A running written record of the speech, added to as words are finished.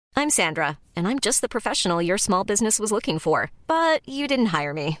I'm Sandra, and I'm just the professional your small business was looking for. But you didn't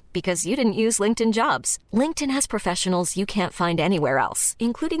hire me because you didn't use LinkedIn Jobs. LinkedIn has professionals you can't find anywhere else,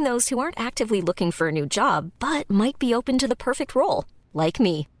 including those who aren't actively looking for a new job, but might be open to the perfect role, like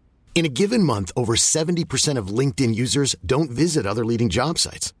me. In a given month, over 70% of LinkedIn users don't visit other leading job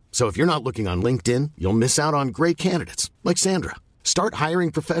sites. So if you're not looking on LinkedIn, you'll miss out on great candidates like Sandra. Start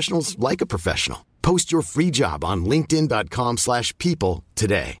hiring professionals like a professional. Post your free job on linkedin.com/people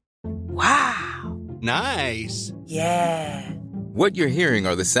today. Wow. Nice. Yeah. What you're hearing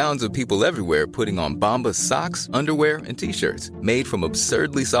are the sounds of people everywhere putting on Bombas socks, underwear, and T-shirts made from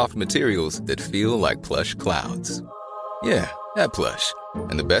absurdly soft materials that feel like plush clouds. Yeah, that plush.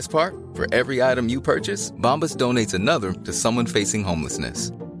 And the best part? For every item you purchase, Bombas donates another to someone facing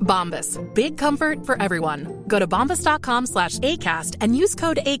homelessness. Bombas. Big comfort for everyone. Go to bombas.com/ACAST and use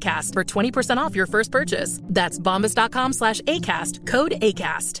code ACAST for 20% off your first purchase. That's bombas.com/ACAST. Code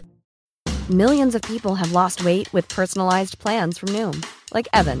ACAST. Millions of people have lost weight with personalized plans from Noom. Like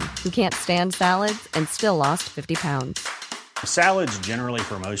Evan, who can't stand salads and still lost 50 pounds. Salads generally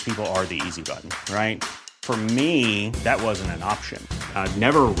for most people are the easy button, right? For me, that wasn't an option. I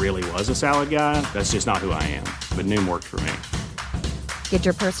never really was a salad guy. That's just not who I am. But Noom worked for me. Get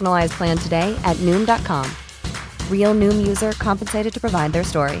your personalized plan today at Noom.com. Real Noom user compensated to provide their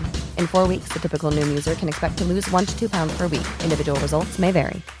story. In 4 weeks, the typical Noom user can expect to lose 1 to 2 pounds per week. Individual results may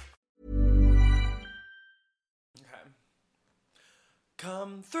vary. Okay.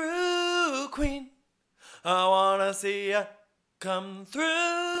 Come through, Queen. I wanna see ya. Come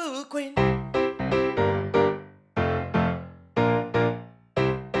through, Queen.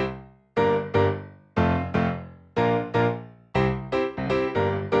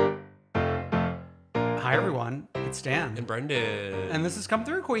 Hi, everyone. It's Dan. And Brendan. And this is Come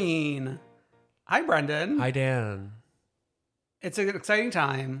Through Queen. Hi, Brendan. Hi, Dan. It's an exciting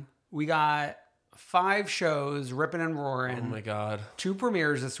time. We got 5 shows ripping and roaring. Oh, my God. 2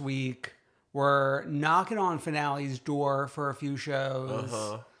 premieres this week. We're knocking on finale's door for a few shows.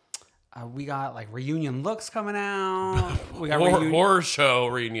 We got, like, reunion looks coming out. We got horror show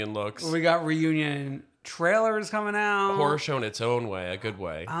reunion looks. We got reunion trailers coming out. Horror show in its own way, a good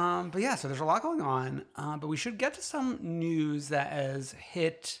way. But yeah, so there's a lot going on. But we should get to some news that has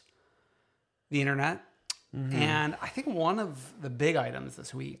hit the internet. Mm-hmm. And I think one of the big items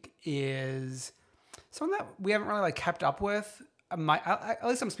this week is something that we haven't really kept up with. At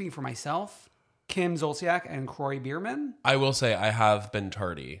least I'm speaking for myself. Kim Zolciak and Kroy Biermann. I will say I have been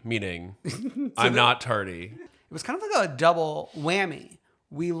tardy, meaning I'm not tardy. It was kind of like a double whammy.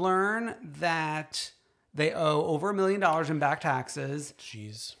 We learn that they owe over $1 million in back taxes.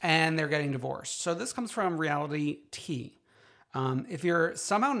 Jeez. And they're getting divorced. So this comes from Reality T. If you're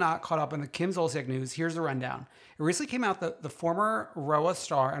somehow not caught up in the Kim Zolciak news, here's the rundown. It recently came out that the former Roa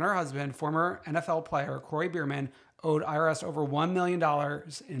star and her husband, former NFL player Kroy Biermann, owed IRS over $1 million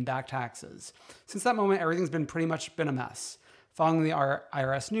in back taxes. Since that moment, everything's been pretty much been a mess. Following the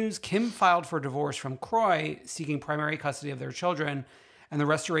IRS news, Kim filed for divorce from Kroy, seeking primary custody of their children and the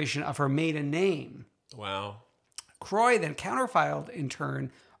restoration of her maiden name. Wow. Kroy then counterfiled in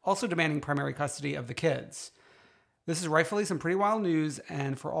turn, also demanding primary custody of the kids. This is rightfully some pretty wild news,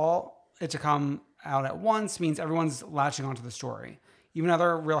 and for all it to come out at once means everyone's latching onto the story. Even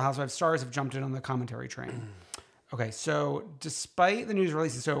other Real Housewives stars have jumped in on the commentary train. Okay, so despite the news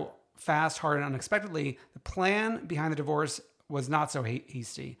releasing so fast, hard, and unexpectedly, the plan behind the divorce was not so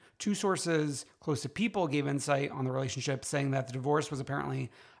hasty. 2 sources close to People gave insight on the relationship, saying that the divorce was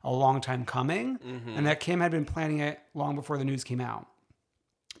apparently a long time coming, and that Kim had been planning it long before the news came out.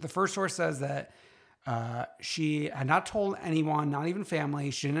 The first source says that she had not told anyone, not even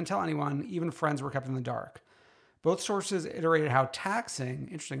family. She didn't tell anyone. Even friends were kept in the dark. Both sources iterated how taxing,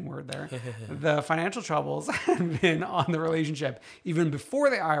 interesting word there, the financial troubles had been on the relationship even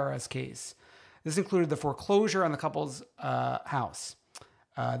before the IRS case. This included the foreclosure on the couple's house.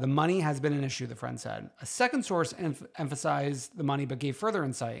 The money has been an issue, the friend said. A second source emphasized the money but gave further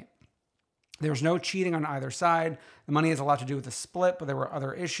insight. There was no cheating on either side. The money has a lot to do with the split, but there were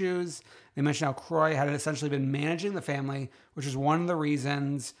other issues. They mentioned how Kroy had essentially been managing the family, which is one of the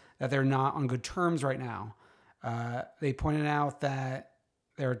reasons that they're not on good terms right now. They pointed out that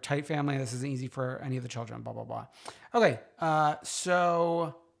they're a tight family. This isn't easy for any of the children, blah, blah, blah. Okay,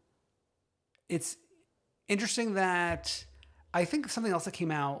 so it's interesting that I think something else that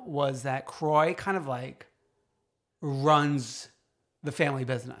came out was that Kroy kind of runs the family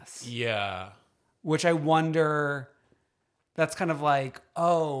business. Yeah. Which I wonder, that's kind of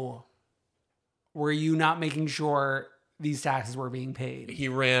oh, were you not making sure these taxes were being paid? He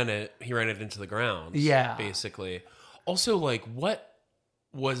ran it into the ground. Yeah. Basically. Also, what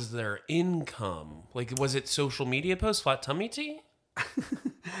was their income? Like, was it social media posts, flat tummy tea?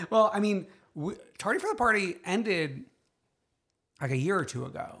 Well, I mean, Tardy for the Party ended like a year or two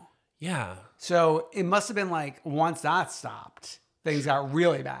ago. Yeah. So it must have been like once that stopped, things got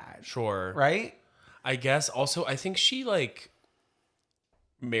really bad. Sure. Right? I guess. Also, I think she like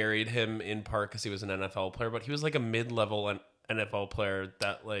married him in part because he was an NFL player, but he was like a mid-level NFL player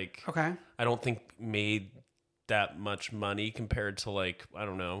that like I don't think made that much money compared to like, I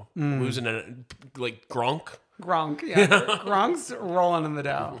don't know, who's like Gronk. Yeah. Gronk's rolling in the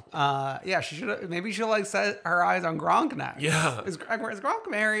dough. Yeah, she'll like set her eyes on Gronk next. Yeah. Is Gronk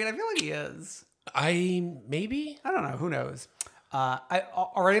married? I feel like he is. Maybe? I don't know. Who knows?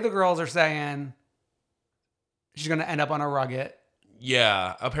 Already the girls are saying she's going to end up on a Rugget.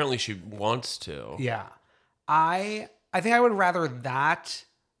 Yeah. Apparently she wants to. Yeah. I think I would rather that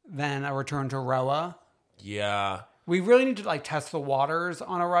than a return to Roa. Yeah. We really need to like test the waters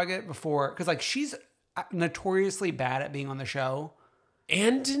on a Rugget before, because like she's notoriously bad at being on the show.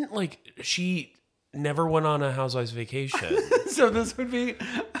 And she never went on a Housewives vacation. So this would be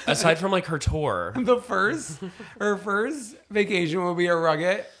aside from like her tour. Her first vacation will be a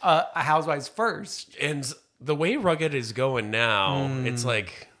Rugget, a Housewives first. And the way Rugget is going now, it's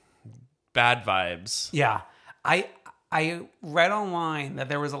like bad vibes. Yeah. I read online that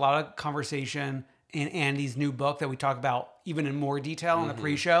there was a lot of conversation in Andy's new book that we talk about even in more detail in the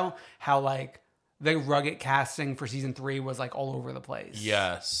pre-show, how like the Rugget casting for season 3 was like all over the place.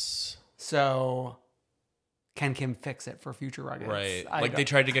 Yes. So can Kim fix it for future Ruggets? Right. They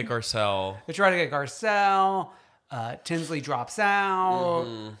tried to get Garcelle. Tinsley drops out.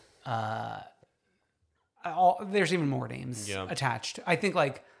 There's even more names attached. I think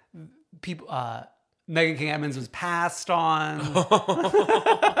like people, Megan King Edmonds was passed on.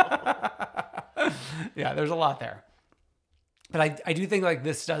 Yeah, there's a lot there. But I do think like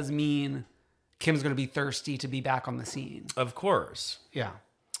this does mean Kim's going to be thirsty to be back on the scene. Of course. Yeah.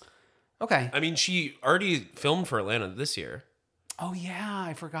 Okay. I mean, she already filmed for Atlanta this year. Oh yeah,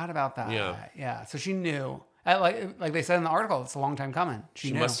 I forgot about that. Yeah. Yeah. So she knew. Like they said in the article, it's a long time coming.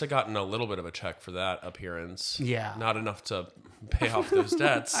 She knew. Must have gotten a little bit of a check for that appearance. Yeah. Not enough to pay off those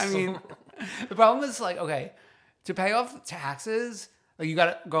debts. I mean, the problem is like, okay, to pay off taxes, like you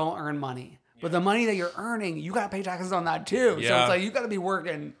got to go earn money. But the money that you're earning, you got to pay taxes on that too. Yeah. So it's like you got to be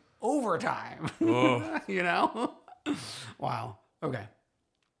working overtime. You know? Wow. Okay.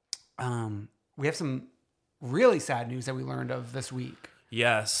 We have some really sad news that we learned of this week.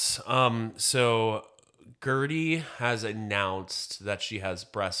 Yes. So Gertie has announced that she has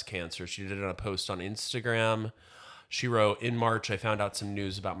breast cancer. She did it on a post on Instagram. She wrote, "In March, I found out some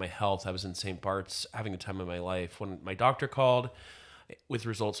news about my health. I was in St. Bart's having the time of my life when my doctor called with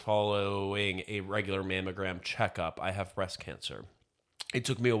results following a regular mammogram checkup. I have breast cancer. It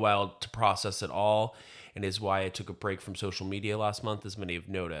took me a while to process it all and is why I took a break from social media last month, as many have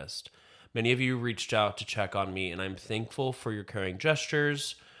noticed. Many of you reached out to check on me, and I'm thankful for your caring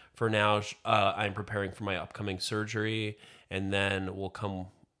gestures. For now, I'm preparing for my upcoming surgery, and then will come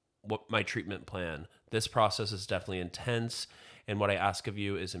my treatment plan. This process is definitely intense, and what I ask of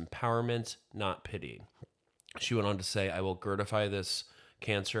you is empowerment, not pity." She went on to say, "I will gratify this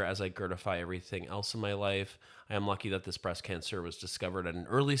cancer as I gratify everything else in my life. I am lucky that this breast cancer was discovered at an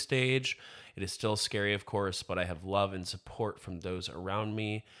early stage. It is still scary, of course, but I have love and support from those around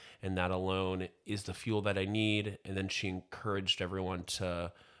me, and that alone is the fuel that I need." And then she encouraged everyone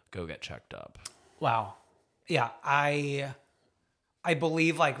to go get checked up. Wow. Yeah, I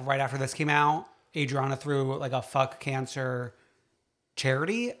believe like right after this came out, Adriana threw like a fuck cancer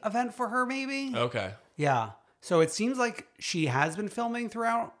charity event for her maybe. Okay. Yeah. So it seems like she has been filming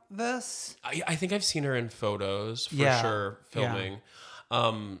throughout this. I think I've seen her in photos for sure filming.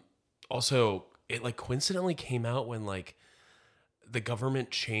 Yeah. Also, it like coincidentally came out when like the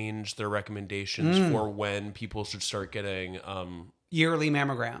government changed their recommendations for when people should start getting yearly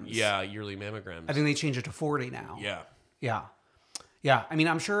mammograms. Yeah, yearly mammograms. I think they changed it to 40 now. Yeah. Yeah. Yeah. I mean,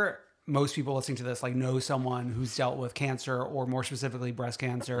 I'm sure most people listening to this like know someone who's dealt with cancer or more specifically breast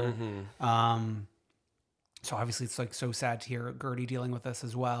cancer. So obviously it's like so sad to hear Gertie dealing with this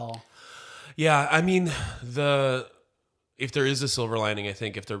as well. Yeah, I mean, if there is a silver lining, I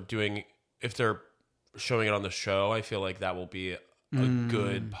think if they're showing it on the show, I feel like that will be a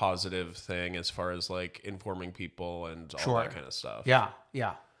good positive thing as far as like informing people and all that kind of stuff. Yeah,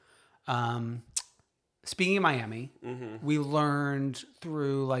 yeah. Speaking of Miami, we learned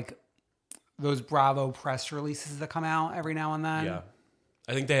through like those Bravo press releases that come out every now and then. Yeah,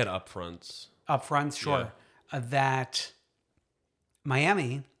 I think they had upfronts. Sure. That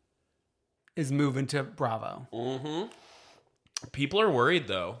Miami is moving to Bravo. People are worried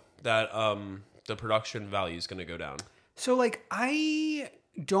though that the production value is going to go down. So like, I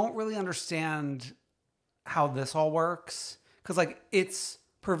don't really understand how this all works. Because like, it's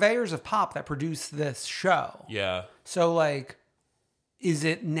purveyors of pop that produce this show. Yeah. So like, is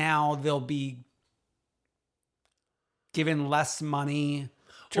it now they'll be given less money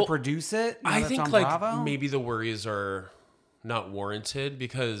to produce it? I that's think on like Bravo? maybe the worries are not warranted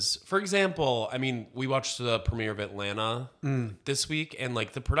because, for example, I mean, we watched the premiere of Atlanta this week, and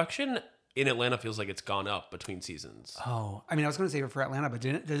like the production in Atlanta feels like it's gone up between seasons. Oh, I mean, I was going to save it for Atlanta, but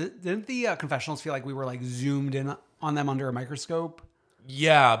didn't the confessionals feel like we were like zoomed in on them under a microscope?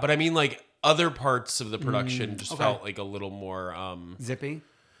 Yeah, but I mean, like other parts of the production just felt like a little more zippy.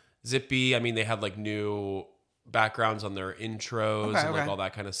 I mean, they had like new backgrounds on their intros and like all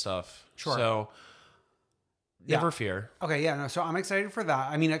that kind of stuff. Sure. So never fear. Okay, yeah, no. So I'm excited for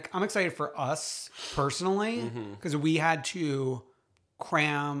that. I mean, I'm excited for us personally because we had to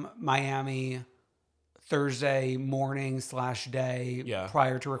cram Miami Thursday morning / day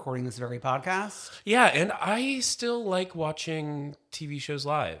prior to recording this very podcast. Yeah, and I still like watching TV shows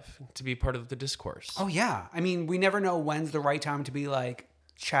live to be part of the discourse. Oh yeah. I mean, we never know when's the right time to be like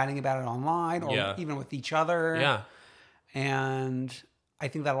chatting about it online or even with each other. Yeah. And I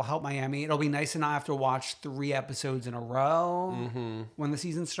think that'll help Miami. It'll be nice to not have to watch 3 episodes in a row when the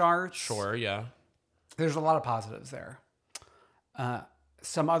season starts. Sure, yeah. There's a lot of positives there.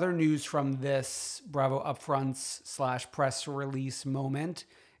 Some other news from this Bravo Upfronts / press release moment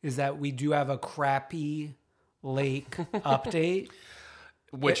is that we do have a Crappie Lake update.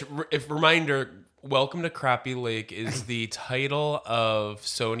 Which, if reminder, Welcome to Crappie Lake is the title of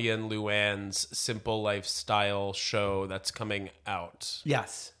Sonia and Luann's Simple Lifestyle show that's coming out.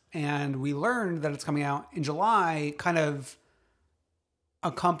 Yes. And we learned that it's coming out in July, kind of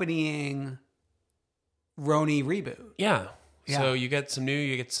accompanying Roni reboot. Yeah. So you get some new,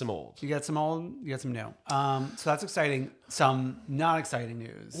 you get some old. You get some old, you get some new. So that's exciting. Some not exciting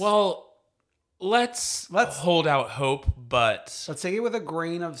news. Well, let's hold out hope, but let's take it with a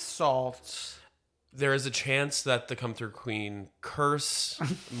grain of salt. There is a chance that the Come Through Queen curse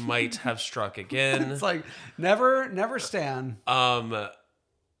might have struck again. It's like never Stan.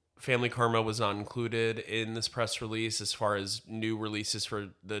 Family Karma was not included in this press release as far as new releases for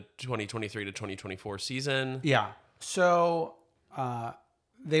the 2023 to 2024 season. Yeah. So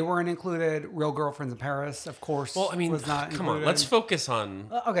they weren't included. Real Girlfriends in Paris, of course. Well, I mean, was not come included. on. Let's focus on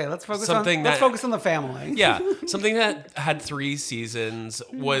let's focus on the family. Yeah, something that had 3 seasons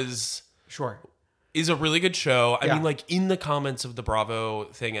is a really good show. I mean, like in the comments of the Bravo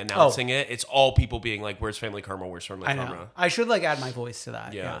thing announcing it, it's all people being like, "Where's Family Karma? Where's Family Karma?" I should like add my voice to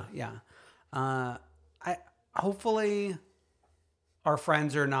that. Yeah. I hopefully our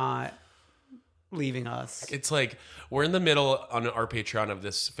friends are not leaving us. It's like we're in the middle on our Patreon of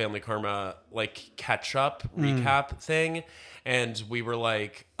this Family Karma like catch up recap thing, and we were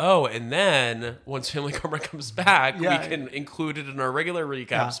like, oh, and then once Family Karma comes back, we can include it in our regular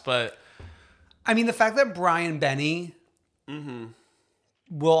recaps. But I mean, the fact that Brian Benny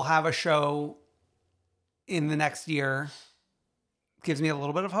will have a show in the next year gives me a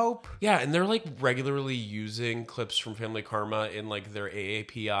little bit of hope. Yeah, and they're like regularly using clips from Family Karma in like their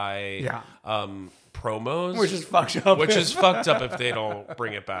AAPI promos. Which is fucked up. Which is fucked up if they don't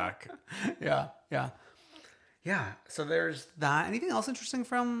bring it back. Yeah. So there's that. Anything else interesting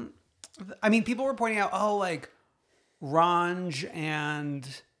from... I mean, people were pointing out, like Ranj and...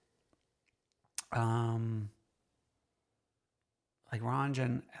 like Ranj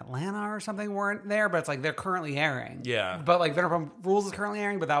and Atlanta or something weren't there, but it's like they're currently airing. Yeah. But like Vanderpump Rules is currently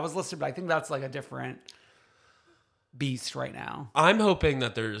airing, but that was listed. But I think that's like a different beast right now. I'm hoping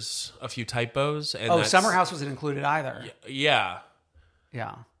that there's a few typos. And Summer House wasn't included either. Yeah.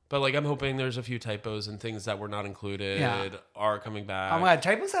 But like I'm hoping there's a few typos and things that were not included are coming back. Oh my God,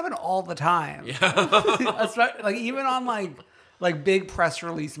 typos happen all the time. Yeah. Like even on like big press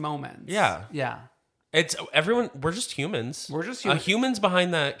release moments. Yeah. It's everyone. We're just humans. Humans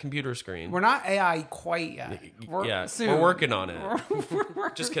behind that computer screen. We're not AI quite yet. We're working on it.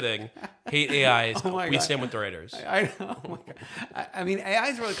 Just kidding. Hate AI. We stand with the writers. I know. Oh my God. I mean, AI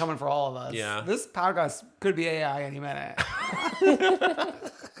is really coming for all of us. Yeah. This podcast could be AI any minute.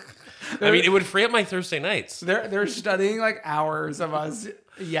 I mean, it would free up my Thursday nights. They're studying like hours of us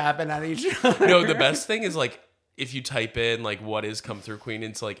yapping at each other. No, the best thing is like, if you type in like what is Come Through Queen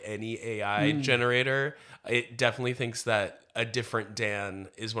into like any AI generator, it definitely thinks that a different Dan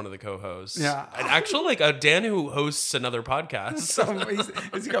is one of the co-hosts. Yeah. And actually like a Dan who hosts another podcast. So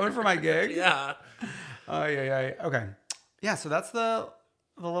is he coming for my gig? Yeah. Okay. Yeah, so that's the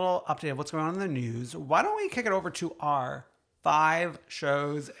little update of what's going on in the news. Why don't we kick it over to our 5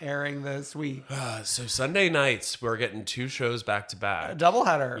 shows airing this week. So Sunday nights, we're getting 2 shows back to A back.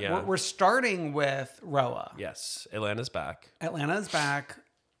 doubleheader. Yeah. We're starting with Roa. Yes, Atlanta's back. Atlanta's back.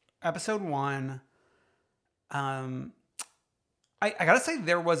 Episode 1. I gotta say,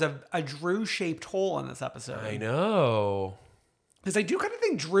 there was a Drew-shaped hole in this episode. I know. Because I do kind of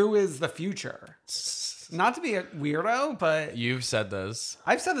think Drew is the future. Not to be a weirdo, but You've said this.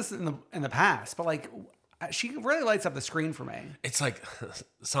 I've said this in the past, but like she really lights up the screen for me. It's like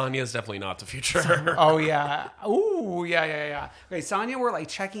Sonya's definitely not the future. Oh yeah. Ooh, yeah. Okay, Sonya, we're like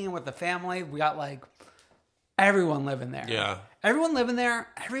checking in with the family. We got like everyone living there. Yeah. Everyone living there,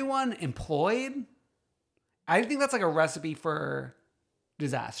 everyone employed. I think that's like a recipe for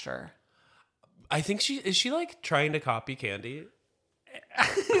disaster. I think is she like trying to copy Candy?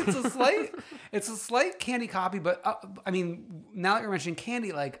 It's a slight Candy copy, but I mean, now that you're mentioning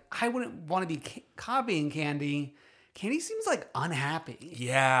Candy, like I wouldn't want to be copying Candy. Candy seems like unhappy.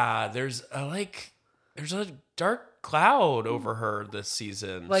 Yeah, there's a dark cloud over her this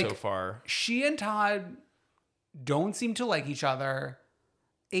season Like, so far. She and Todd don't seem to like each other.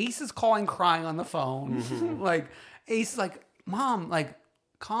 Ace is calling, crying on the phone. Mm-hmm. Like Ace is like, Mom, like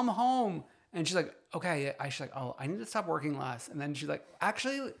come home. And she's like, okay. She's like, oh, I need to stop working less. And then she's like,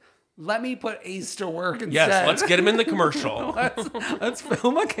 actually, let me put Ace to work instead. Yes, let's get him in the commercial. let's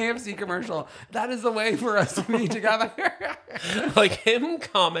film a KFC commercial. That is the way for us to be together. Like him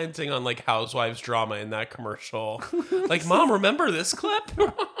commenting on like housewives drama in that commercial. Like, Mom, remember this clip?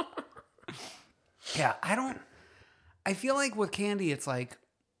 Yeah, I feel like with Candy, it's like,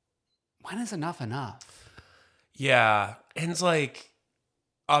 when is enough enough? Yeah. And it's like,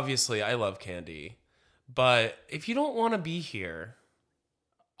 obviously, I love Candy. But if you don't want to be here.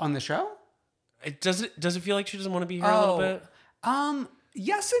 On the show? Does it feel like she doesn't want to be here a little bit?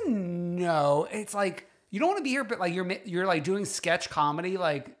 Yes and no. It's like, you don't want to be here, but like you're like doing sketch comedy,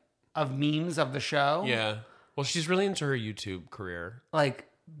 like of memes of the show. Yeah. Well, she's really into her YouTube career. Like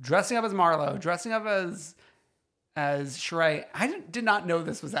dressing up as Marlo, dressing up as Sheree. I did not know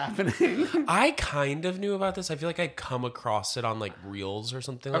this was happening. I kind of knew about this. I feel like I'd come across it on like Reels or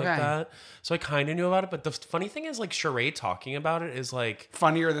something like that. So I kind of knew about it. But the funny thing is like Sheree talking about it is like...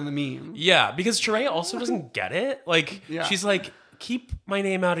 funnier than the meme. Yeah, because Sheree also doesn't get it. Like, she's like, keep my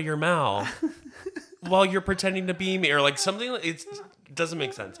name out of your mouth while you're pretending to be me. Or like something, it doesn't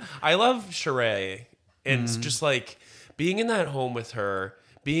make sense. I love Sheree. And it's just like being in that home with her,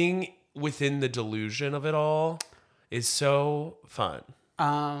 being within the delusion of it all is so fun.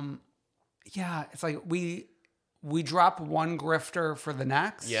 Yeah, it's like we drop one grifter for the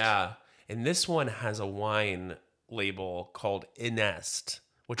next. Yeah. And this one has a wine label called Inest,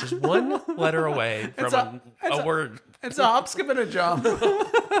 which is one letter away from a word. It's a hop, skip, and a jump.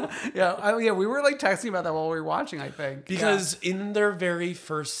 Yeah, we were like texting about that while we were watching, I think. Because in their very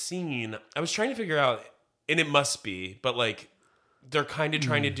first scene, I was trying to figure out, and it must be, but like they're kind of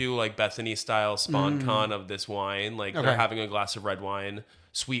trying to do like Bethany style spawn con of this wine. Like they're having a glass of red wine,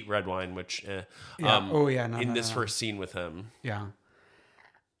 sweet red wine, which in this first scene with him. Yeah.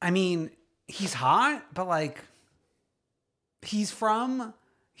 I mean, he's hot, but like he's from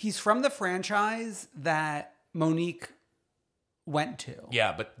the franchise that Monique went to.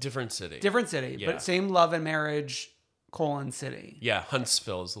 Yeah, but different city. Yeah. But same love and marriage, city. Yeah,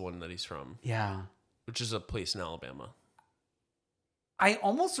 Huntsville is the one that he's from. Yeah. Which is a place in Alabama. I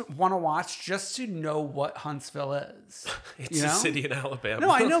almost want to watch just to know what Huntsville is. It's a city in Alabama. No,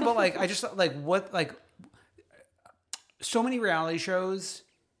 I know, but like I just like what like so many reality shows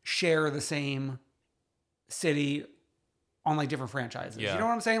share the same city on like different franchises. Yeah. You know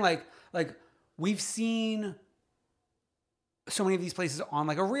what I'm saying? Like we've seen so many of these places on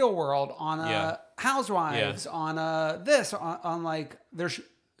like a Real World, on a Housewives, on a this, on like there's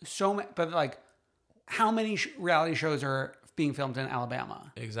so many, but like how many reality shows are being filmed in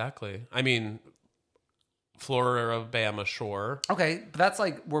Alabama? Exactly. I mean, Florida, sure. Okay, but that's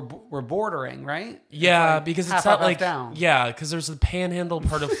like we're bordering, right? Yeah, like because half it's not up, like half down. Yeah, because there's the panhandle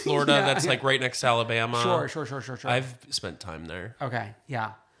part of Florida that's like right next to Alabama. Sure. I've spent time there. Okay,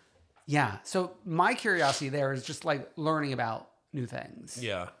 yeah. So my curiosity there is just like learning about new things.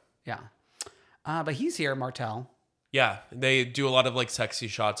 Yeah. But he's here, Martell. Yeah, they do a lot of like sexy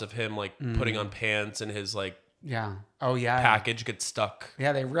shots of him like putting on pants and his like package gets stuck.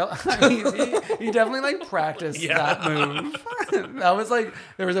 Yeah, they really. I mean, he definitely like practiced that move. That was like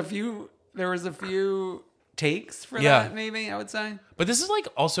there was a few takes for that. Maybe I would say. But this is like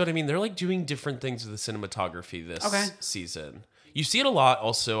also what I mean. They're like doing different things with the cinematography this season. You see it a lot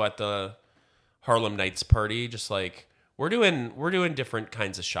also at the Harlem Nights party. Just like we're doing different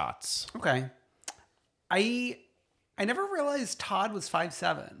kinds of shots. Okay, I I never realized Todd was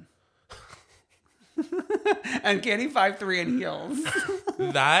 5'7". And Candy 5'3" in heels.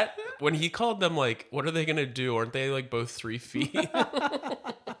 That, when he called them, like, what are they going to do? Aren't they, like, both 3 feet? You're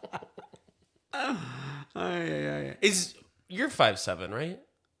 5'7", right?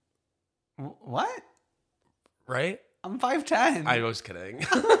 What? Right? I'm 5'10". I was kidding.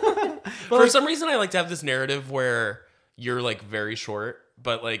 For some reason, I like to have this narrative where you're, like, very short,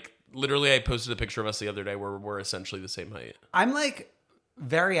 but, like, literally I posted a picture of us the other day where we're essentially the same height. I'm, like,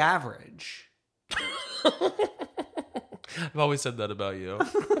 very average. I've always said that about you.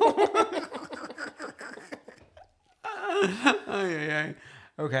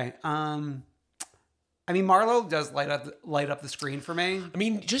 Okay. I mean, Marlo does light up the screen for me. I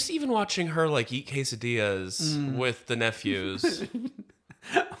mean, just even watching her like eat quesadillas with the nephews.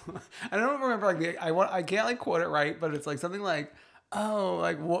 I don't remember like I can't like quote it right, but it's like something like, "Oh,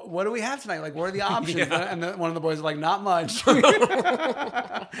 like what do we have tonight? Like what are the options?" Yeah. And then one of the boys is like, "Not much." We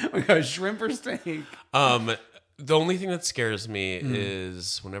got shrimp or steak. The only thing that scares me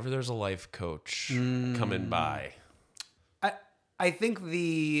is whenever there's a life coach coming by. I think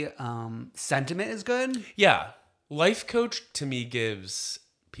the sentiment is good. Yeah. Life coach to me gives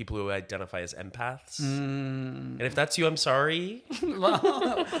people who identify as empaths. And if that's you, I'm sorry.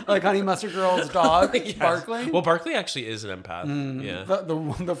 Like Honey Mustard Girl's dog, yes. Barkley? Well, Barkley actually is an empath.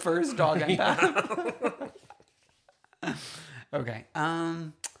 Yeah. The first dog empath. Okay.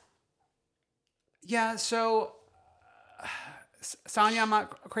 Yeah, so Sonya I'm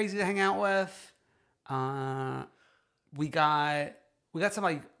not crazy to hang out with. We got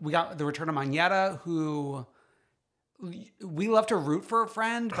the return of Magneta, who we love to root for a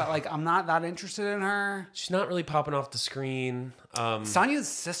friend, but like I'm not that interested in her. She's not really popping off the screen. Sonya's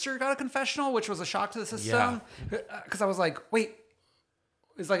sister got a confessional, which was a shock to the system. Because I was like, wait,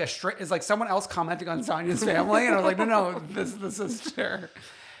 is like someone else commenting on Sonya's family? And I was like, no, this is the sister.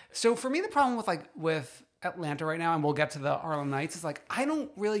 So for me, the problem with Atlanta right now, and we'll get to the Harlem Nights, is like I don't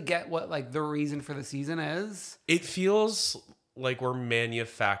really get what like the reason for the season is. It feels like we're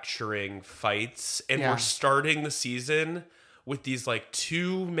manufacturing fights, and we're starting the season with these like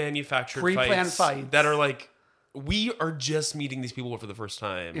 2 manufactured pre-planned fights that are like, we are just meeting these people for the first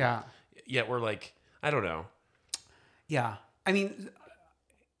time. Yeah. Yet we're like, I don't know. Yeah. I mean,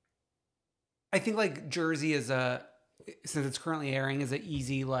 I think like Jersey since it's currently airing, is an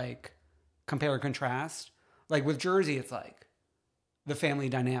easy like compare and contrast. Like with Jersey, it's like the family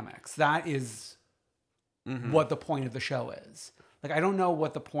dynamics. That is what the point of the show is. Like, I don't know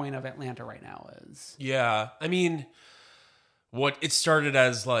what the point of Atlanta right now is. Yeah. I mean, what it started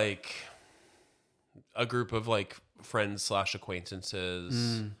as like a group of like friends /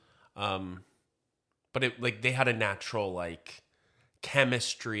 acquaintances. But it like they had a natural like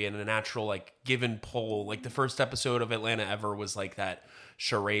chemistry and a natural like give and pull. Like the first episode of Atlanta ever was like that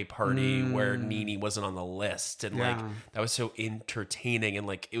charade party where Nene wasn't on the list, and like that was so entertaining, and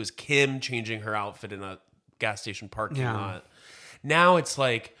like it was Kim changing her outfit in a gas station parking lot. Now it's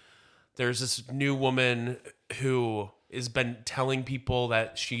like there's this new woman who has been telling people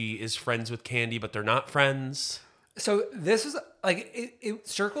that she is friends with Candy, but they're not friends. So this is like it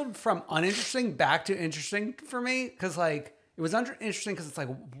circled from uninteresting back to interesting for me, because like it was interesting because it's like,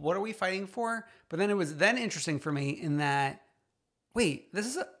 what are we fighting for? But then it was then interesting for me in that, wait, this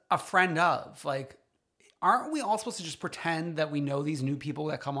is a friend of, like, aren't we all supposed to just pretend that we know these new people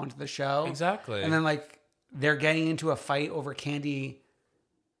that come onto the show? Exactly. And then like they're getting into a fight over Candy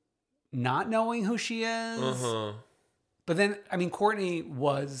not knowing who she is. But then, I mean, Courtney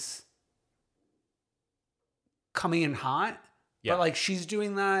was coming in hot, but like she's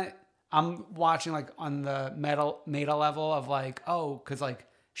doing that. I'm watching like on the meta level of like, oh, because like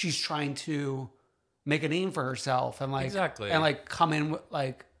she's trying to make a name for herself and like and like come in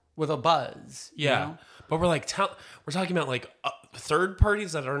with a buzz. Yeah, you know? But we're like we're talking about like third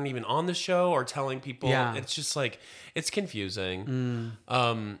parties that aren't even on the show or telling people. Yeah. It's just like it's confusing.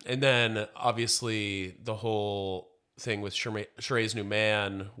 And then obviously the whole thing with Sheree's new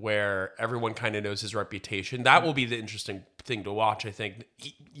man, where everyone kind of knows his reputation. That will be the interesting thing to watch, I think.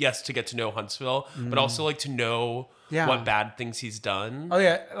 Yes, to get to know Huntsville, but also like to know what bad things he's done. Oh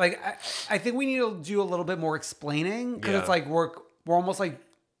yeah, like I think we need to do a little bit more explaining, because it's like we're almost like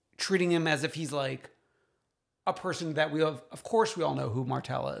treating him as if he's like a person that of course we all know who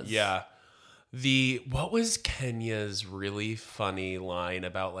Martell is. Yeah. What was Kenya's really funny line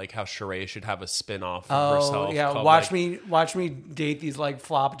about like how Sheree should have a spin-off of herself? Oh yeah, watch me date these like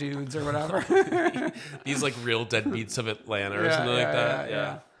flop dudes or whatever. These like real deadbeats of Atlanta or something like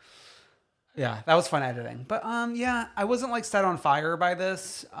that. Yeah, that was fun editing. But I wasn't like set on fire by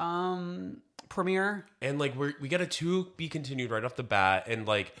this premiere. And like we get a to be continued right off the bat, and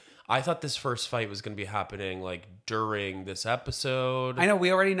like I thought this first fight was going to be happening like during this episode. I know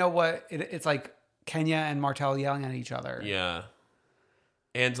we already know what it's like. Kenya and Martell yelling at each other. Yeah,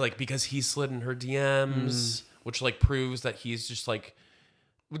 and like because he slid in her DMs, which like proves that he's just like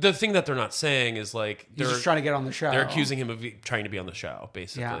the thing that they're not saying is like He's just trying to get on the show. They're accusing him of trying to be on the show,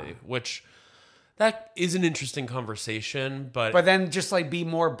 basically, Yeah. which that is an interesting conversation, but then just like be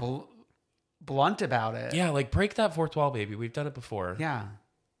more blunt about it. yeah, like break that fourth wall, baby. We've done it before. Yeah.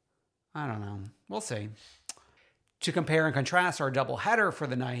 I don't know. We'll see. To compare and contrast our double header for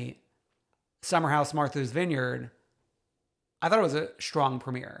the night, Summer House, Martha's Vineyard, I thought it was a strong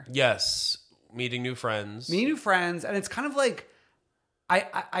premiere. Yes, meeting new friends. Meeting new friends, and it's kind of like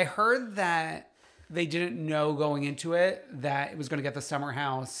I heard that they didn't know going into it that it was going to get the Summer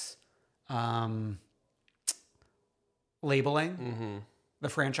House labeling, the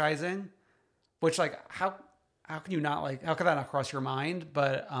franchising, which like how can you not like how could that not cross your mind?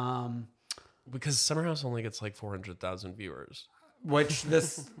 But because Summer House only gets like 400,000 viewers, which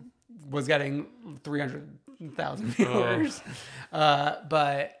this was getting 300,000 viewers.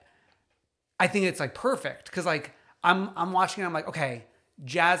 But I think it's like perfect because like I'm watching it, I'm like, okay,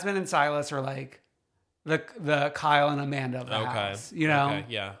 Jasmine and Silas are like the Kyle and Amanda of the house, you know? Okay,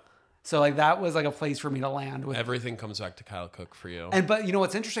 yeah. So like that was like a place for me to land with. Everything comes back to Kyle Cook for you. But you know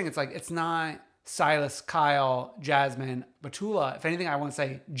what's interesting? It's like it's not Silas, Kyle, Jasmine, Batula. If anything, I want to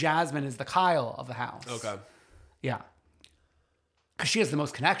say Jasmine is the Kyle of the house. Okay. Yeah. Because she has the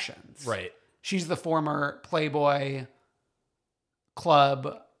most connections. Right. She's the former Playboy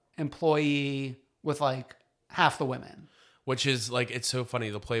Club employee with like half the women. Which is like, it's so funny.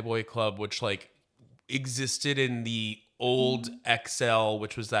 The Playboy Club, which like existed in the old XL,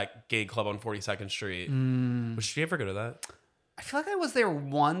 which was that gay club on 42nd Street. Did you ever go to that? I feel like I was there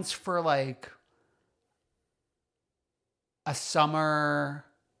once for like a summer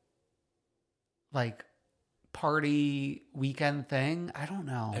like party weekend thing. I don't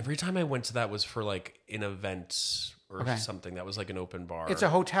know. Every time I went to that was for like an event or something that was like an open bar. It's a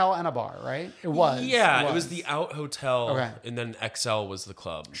hotel and a bar, right? It was. Yeah, it was the Out Hotel. Okay. And then XL was the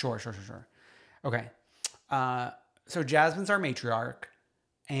club. Sure. Okay. So Jasmine's our matriarch,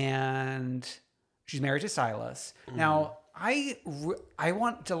 and she's married to Silas. Now, I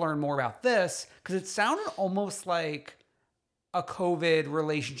want to learn more about this because it sounded almost like a COVID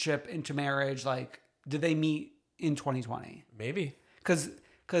relationship into marriage. Like, did they meet in 2020? Maybe. Because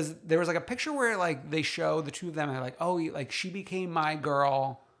there was like a picture where like they show the two of them and they're like, oh, like she became my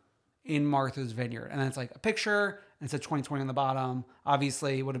girl in Martha's Vineyard. And then it's like a picture and it said 2020 on the bottom.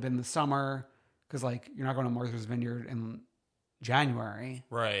 Obviously, it would have been the summer because like you're not going to Martha's Vineyard in January.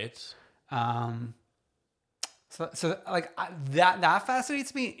 Right. So like that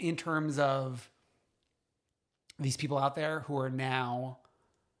fascinates me in terms of these people out there who are now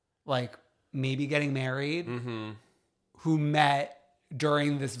like maybe getting married, who met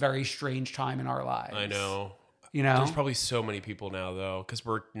during this very strange time in our lives. I know. You know? There's probably so many people now though, because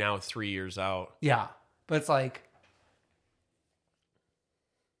we're now 3 years out. Yeah. But it's like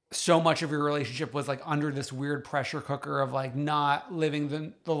so much of your relationship was like under this weird pressure cooker of like not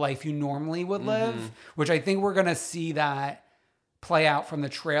living the life you normally would live, which I think we're going to see that play out from the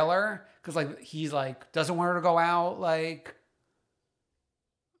trailer. Cause like, he's like, doesn't want her to go out, like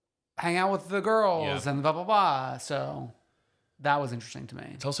hang out with the girls and blah, blah, blah. So that was interesting to me.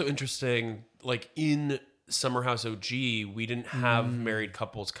 It's also interesting, like in Summer House OG, we didn't have married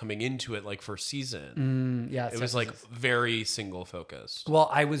couples coming into it like first season. Yes, it was like very single focused. Well,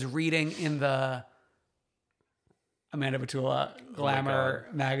 I was reading in the Amanda Batula Glamour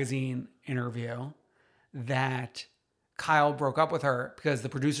magazine interview that Kyle broke up with her because the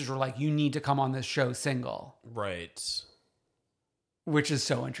producers were like, you need to come on this show single. Right. Which is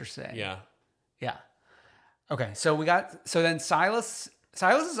so interesting. Yeah. Yeah. Okay. So then Silas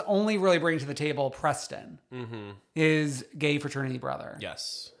is only really bringing to the table Preston, his gay fraternity brother.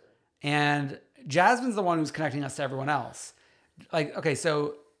 Yes. And Jasmine's the one who's connecting us to everyone else. Like, okay,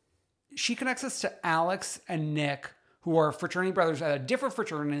 so she connects us to Alex and Nick, who are fraternity brothers at a different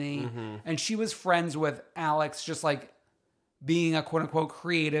fraternity. And she was friends with Alex, just like being a quote unquote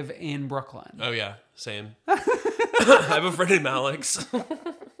creative in Brooklyn. Oh, yeah. Same. I have a friend named Alex.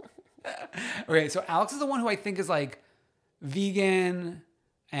 Okay, so Alex is the one who I think is like vegan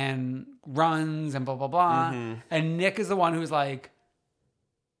and runs and blah, blah, blah. And Nick is the one who's like,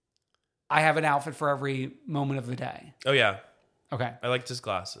 I have an outfit for every moment of the day. Oh, yeah. Okay. I liked his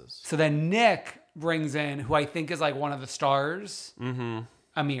glasses. So then Nick brings in who I think is like one of the stars,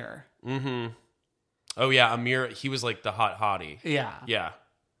 Amir. Oh, yeah. Amir, he was like the hot hottie. Yeah. Yeah.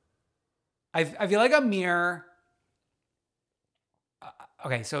 I feel like Amir.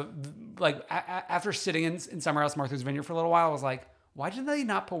 Okay, so like after sitting in Summer House Martha's Vineyard for a little while, I was like, why did they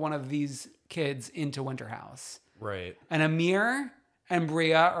not put one of these kids into Winter House? Right. And Amir and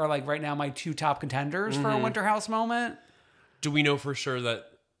Bria are like right now my two top contenders for a Winter House moment. Do we know for sure that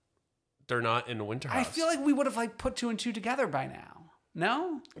they're not in a Winter House? I feel like we would have like put 2 and 2 together by now.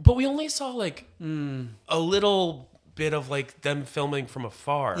 No? But we only saw like a little bit of like them filming from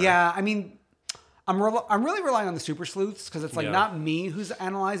afar. Yeah, I mean, I'm really relying on the super sleuths because it's like Yeah. not me who's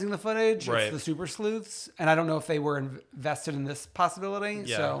analyzing the footage. Right. It's the super sleuths. And I don't know if they were invested in this possibility.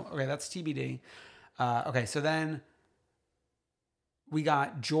 Yeah. So, okay, that's TBD. Okay, so then we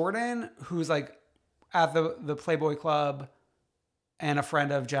got Jordan, who's like at the Playboy Club and a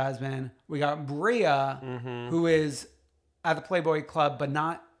friend of Jasmine. We got Bria, who is at the Playboy Club, but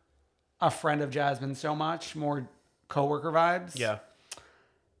not a friend of Jasmine so much, more coworker vibes. Yeah.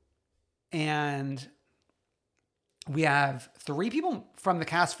 And we have 3 people from the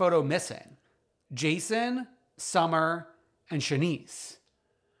cast photo missing. Jason, Summer, and Shanice.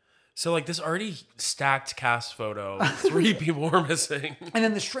 So like this already stacked cast photo, 3 people were missing. And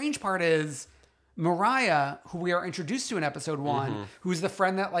then the strange part is Mariah, who we are introduced to in episode 1, who's the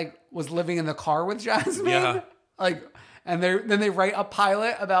friend that like was living in the car with Jasmine. Yeah. Like, and then they write a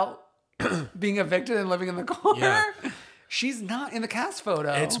pilot about being evicted and living in the car. Yeah. She's not in the cast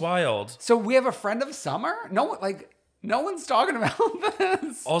photo. It's wild. So we have a friend of Summer? No one's talking about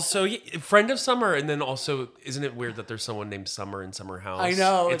this. Also, friend of Summer, and then also, isn't it weird that there's someone named Summer in Summer House? I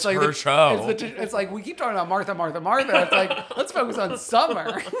know. It's like her show. It's like we keep talking about Martha. It's like, let's focus on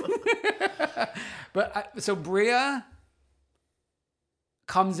Summer. So Bria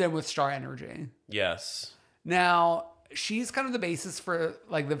comes in with star energy. Yes. Now, she's kind of the basis for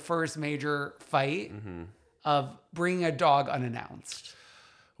like the first major fight of bringing a dog unannounced.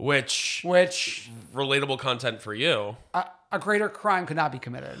 Which relatable content for you. A greater crime could not be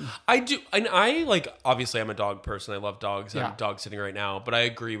committed. I do. And I like, obviously I'm a dog person. I love dogs. Yeah. I'm dog sitting right now, but I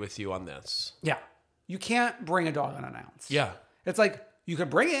agree with you on this. Yeah. You can't bring a dog unannounced. Yeah. It's like you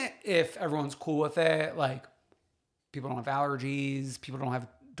could bring it if everyone's cool with it. Like people don't have allergies. People don't have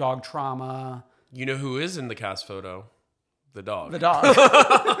dog trauma. You know who is in the cast photo? The dog. The dog.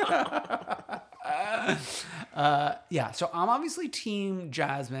 Yeah, so I'm obviously team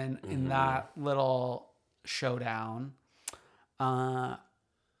Jasmine in that little showdown.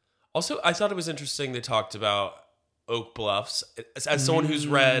 Also, I thought it was interesting they talked about Oak Bluffs. As someone who's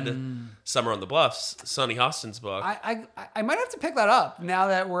read Summer on the Bluffs, Sonny Hostin's book. I might have to pick that up now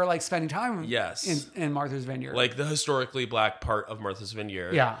that we're like spending time Yes. in Martha's Vineyard. Like the historically black part of Martha's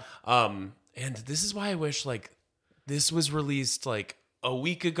Vineyard. Yeah. And this is why I wish like this was released like a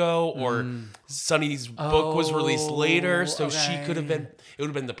week ago, or Sunny's book was released later, so she could have been. It would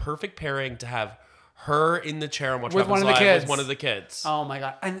have been the perfect pairing to have her in the chair and watch With Happens one of the Live kids. with one of the kids. Oh my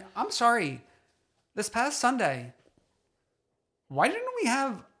God. And I'm sorry, this past Sunday, why didn't we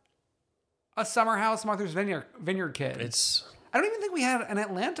have a Summer House Martha's Vineyard kid? I don't even think we had an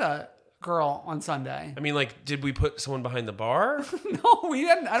Atlanta girl on Sunday. I mean, like, did we put someone behind the bar? No, we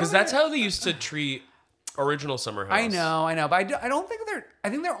didn't. Because that's how they used to treat original Summer House. I know, but I don't think I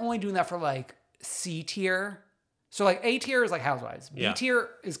think they're only doing that for like C tier. So like A tier is like Housewives. B tier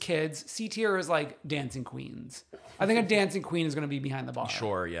is kids. C tier is like Dancing Queens. I think a Dancing Queen is going to be behind the bar.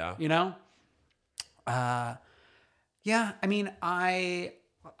 Sure, yeah. You know? Yeah, I mean, I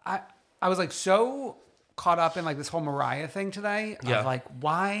was like so caught up in like this whole Mariah thing today. Yeah. Of like,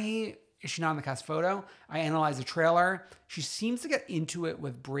 why is she not in the cast photo? I analyzed the trailer. She seems to get into it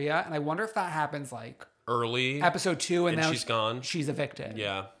with Bria, and I wonder if that happens like early episode 2, and now she's gone. She's evicted.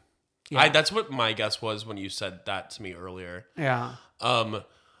 Yeah. Yeah. That's what my guess was when you said that to me earlier. Yeah.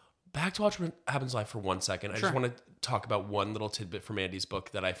 Back to Watch What Happens Live for 1 second. I just want to talk about one little tidbit from Andy's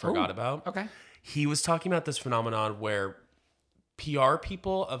book that I forgot about. Okay. He was talking about this phenomenon where PR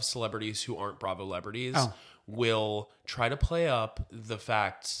people of celebrities who aren't Bravo celebrities will try to play up the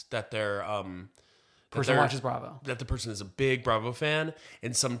fact that they're Person watches Bravo. that the person is a big Bravo fan,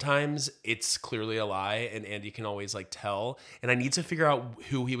 and sometimes it's clearly a lie, and Andy can always like tell. And I need to figure out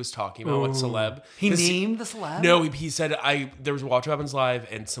who he was talking about, what celeb. He named the celeb? No, he said there was a Watch What Happens Live,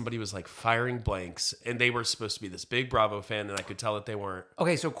 and somebody was like firing blanks, and they were supposed to be this big Bravo fan, and I could tell that they weren't.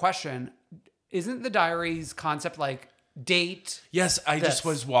 Okay, so question. Isn't the Diaries concept like date? Yes, I just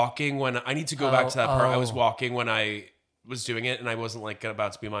was walking when I need to go back to that part. I was walking when I was doing it, and I wasn't like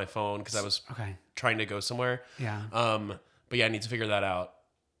about to be on my phone because I was trying to go somewhere. Yeah. But yeah, I need to figure that out.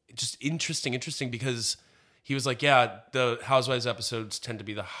 Just interesting because he was like, yeah, the Housewives episodes tend to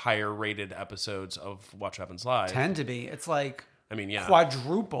be the higher rated episodes of Watch What Happens Live. Tend to be. It's like I mean, yeah.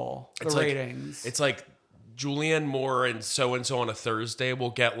 quadruple the It's ratings. It's like Julianne Moore and so on a Thursday will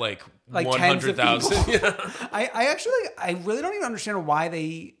get like tens of 100,000. people. Yeah. I really don't even understand why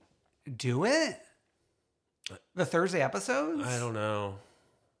they do it. The Thursday episodes? I don't know.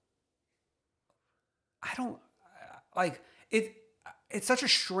 I don't like it. It's such a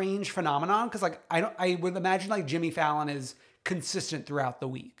strange phenomenon because like I would imagine like Jimmy Fallon is consistent throughout the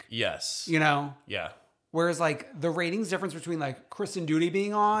week. Yes. You know? Yeah. Whereas like the ratings difference between like Kristen Doute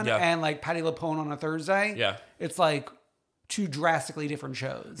being on and like Patti LuPone on a Thursday. Yeah. It's like two drastically different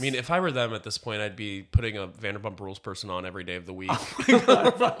shows. I mean, if I were them at this point, I'd be putting a Vanderpump Rules person on every day of the week.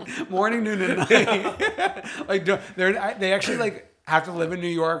 Morning, noon, and night. Like they actually like have to live in New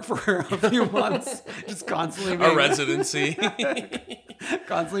York for a few months, just constantly being A residency.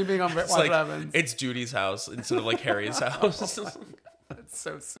 constantly being on Watch It's like, What Happens. it's Judy's house instead of like Harry's house. It's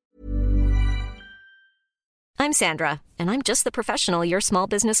so sick. I'm Sandra, and I'm just the professional your small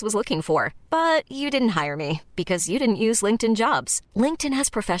business was looking for. But you didn't hire me because you didn't use LinkedIn Jobs. LinkedIn has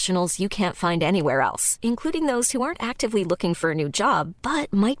professionals you can't find anywhere else, including those who aren't actively looking for a new job,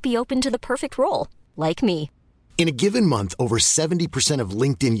 but might be open to the perfect role, like me. In a given month, over 70% of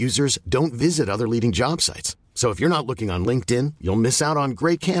LinkedIn users don't visit other leading job sites. So if you're not looking on LinkedIn, you'll miss out on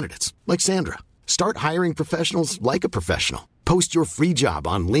great candidates like Sandra. Start hiring professionals like a professional. Post your free job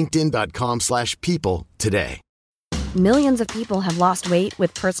on linkedin.com/people today. Millions of people have lost weight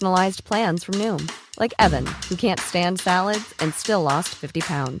with personalized plans from Noom. Like Evan, who can't stand salads and still lost 50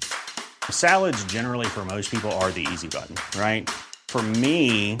 pounds. Salads generally for most people are the easy button, right? For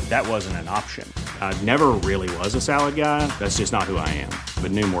me, that wasn't an option. I never really was a salad guy. That's just not who I am.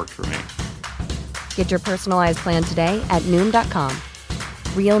 But Noom worked for me. Get your personalized plan today at Noom.com.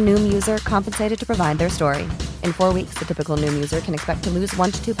 Real Noom user compensated to provide their story. In 4 weeks, the typical Noom user can expect to lose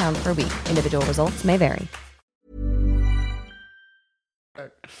 1 to 2 pounds per week. Individual results may vary.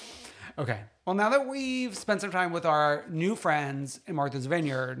 Okay. Well, now that we've spent some time with our new friends in Martha's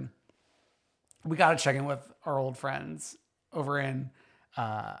Vineyard, we got to check in with our old friends over in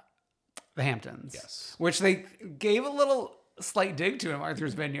the Hamptons. Yes. Which they gave a little slight dig to in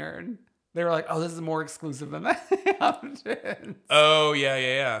Martha's Vineyard. They were like, oh, this is more exclusive than the Hamptons. Oh,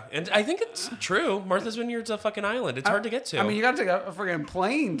 yeah. And I think it's true. Martha's Vineyard's a fucking island. It's hard to get to. I mean, you got to take a friggin'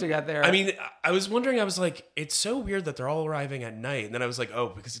 plane to get there. I mean, I was wondering, I was like, it's so weird that they're all arriving at night. And then I was like, oh,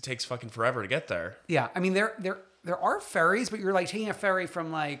 because it takes fucking forever to get there. Yeah. I mean, there are ferries, but you're like taking a ferry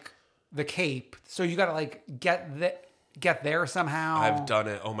from like the Cape. So you got to like get there somehow. I've done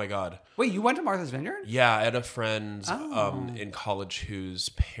it. Oh my God. Wait, you went to Martha's Vineyard? Yeah, I had a friend in college whose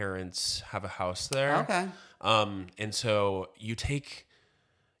parents have a house there. Okay. And so you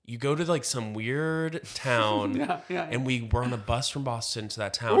go to like some weird town Yeah. and we were on a bus from Boston to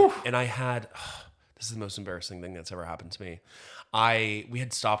that town. And I had, this is the most embarrassing thing that's ever happened to me. We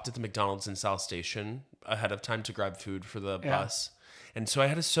had stopped at the McDonald's in South Station ahead of time to grab food for the bus. And so I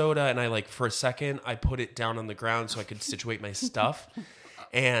had a soda and I like, for a second, I put it down on the ground so I could situate my stuff.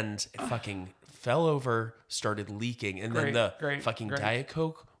 And it fucking fell over, started leaking. And then the Diet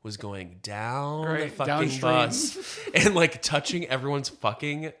Coke was going down the fucking downstream bus and like touching everyone's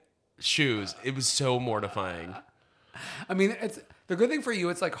fucking shoes. It was so mortifying. I mean, it's the good thing for you.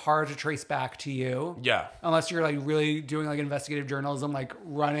 It's like hard to trace back to you. Yeah. Unless you're like really doing like investigative journalism, like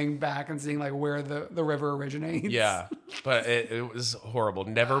running back and seeing like where the river originates. Yeah. But it was horrible.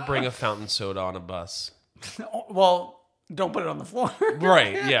 Never bring a fountain soda on a bus. Well, don't put it on the floor.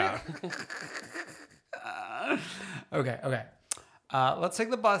 Right. Yeah. Okay. Let's take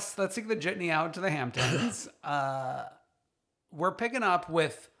the bus. Let's take the jitney out to the Hamptons. We're picking up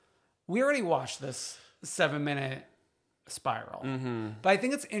with. We already watched this 7-minute spiral, but I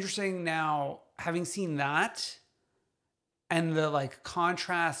think it's interesting now, having seen that, and the like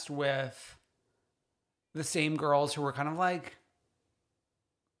contrast with the same girls who were kind of like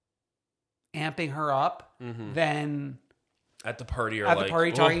amping her up, then At the party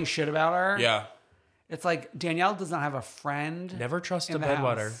talking shit about her. Yeah. It's like Danielle does not have a friend. Never trust a in the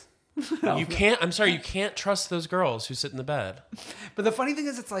bedwetter. house. You can't. I'm sorry. You can't trust those girls who sit in the bed. But the funny thing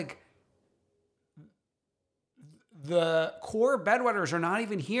is, it's like the core bedwetters are not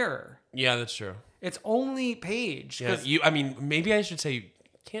even here. Yeah, that's true. It's only Paige. Yeah. I mean, maybe I should say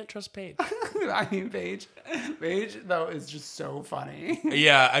can't trust Paige. I mean, Paige, though, is just so funny.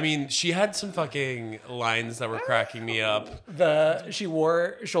 Yeah, I mean, she had some fucking lines that were cracking me up. She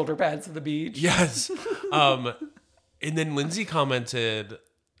wore shoulder pads to the beach. Yes. And then Lindsay commented,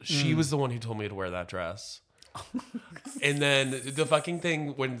 she was the one who told me to wear that dress. And then the fucking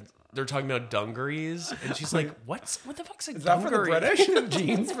thing when they're talking about dungarees, and she's like, what the fuck's a Is that dungaree? for the British?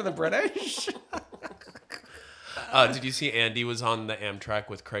 Jeans for the British? Did you see Andy was on the Amtrak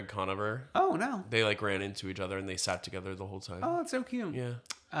with Craig Conover? Oh, no. They like ran into each other and they sat together the whole time. Oh, that's so cute.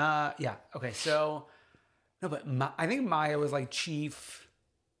 Yeah. Yeah. Okay. So, no, but I think Maya was like chief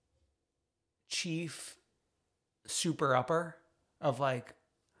super upper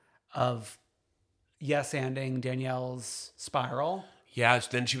of yes-anding Danielle's spiral. Yeah.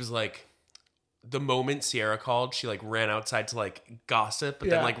 Then she was like, the moment Sierra called, she like ran outside to like gossip, but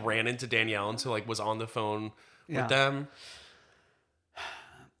then like ran into Danielle and so like was on the phone with them.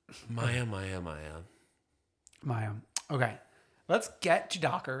 Maya. Okay. Let's get to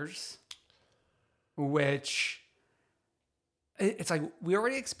Dockers, which it's like we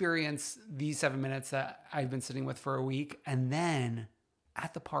already experienced these 7 minutes that I've been sitting with for a week. And then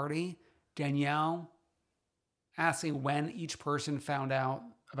at the party, Danielle asking when each person found out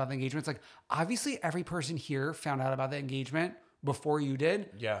about the engagement. It's like, obviously every person here found out about the engagement before you did.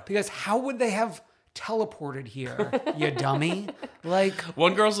 Yeah. Because how would they have teleported here, you dummy? Like,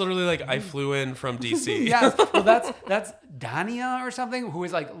 one girl's literally like, I flew in from DC. yes. Well, that's Dania or something, who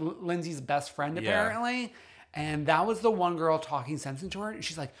is like Lindsay's best friend apparently. Yeah. And that was the one girl talking sense into her. And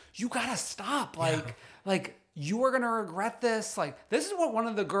she's like, you gotta stop. Like you are gonna regret this. Like, this is what one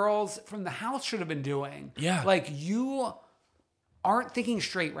of the girls from the house should have been doing. Yeah. Like, you aren't thinking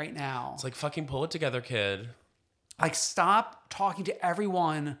straight right now. It's like, fucking pull it together, kid. Like, stop talking to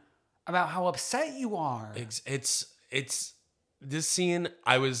everyone about how upset you are. It's this scene,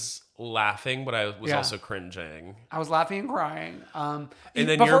 I was laughing, but I was also cringing. I was laughing and crying. And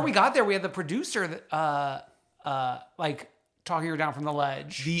then before we got there, we had the producer that, like talking her down from the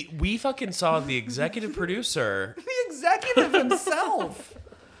ledge. We fucking saw the executive producer. The executive himself.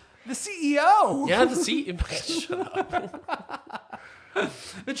 The CEO. Yeah, the CEO. Shut up.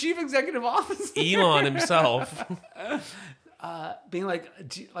 The chief executive officer. Elon himself. Being like,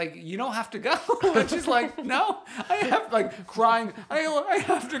 you don't have to go. And she's like, no, I have, like, crying. I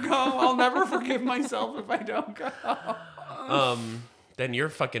have to go. I'll never forgive myself if I don't go. Then your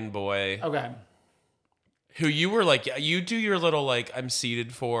fucking boy. Okay. Who you were like, you do your little, like, I'm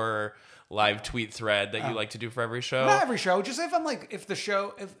seated for live tweet thread that you like to do for every show. Not every show. Just if I'm like,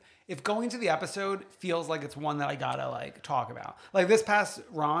 if going to the episode feels like it's one that I gotta like talk about. Like this past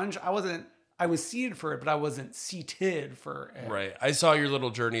Ranj, I was seated for it, but I wasn't seated for it. Right. I saw your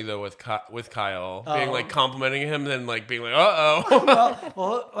little journey though with Kyle being like complimenting him, then like being like, uh-oh.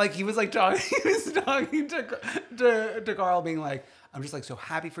 well, like he was talking to Carl, being like, I'm just like so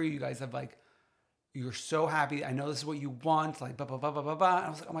happy for you. You guys have like, you're so happy. I know this is what you want. Like, blah, blah, blah, blah, blah, blah. And I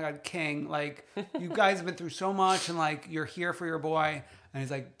was like, oh my God, King. Like, you guys have been through so much and like, you're here for your boy. And he's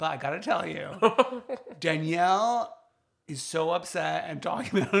like, but I gotta tell you, Danielle is so upset and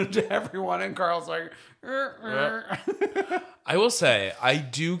talking about it to everyone. And Carl's like, I will say, I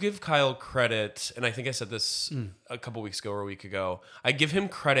do give Kyle credit. And I think I said this a couple weeks ago or a week ago. I give him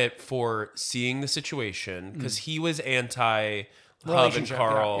credit for seeing the situation because he was anti Hub and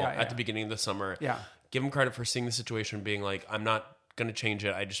Carl at the beginning of the summer. Yeah. Give him credit for seeing the situation, being like, I'm not going to change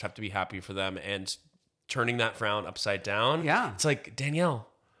it. I just have to be happy for them. And turning that frown upside down. Yeah. It's like, Danielle,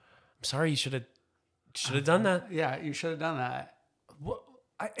 I'm sorry, you should have done that. Yeah, you should have done that.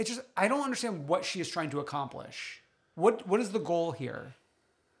 I don't understand what she is trying to accomplish. What is the goal here?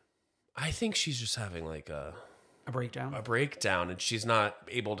 I think she's just having like a breakdown. And she's not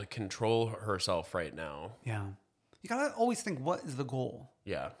able to control herself right now. Yeah. You gotta always think, what is the goal?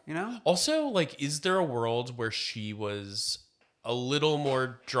 Yeah. You know? Also, like, is there a world where she was a little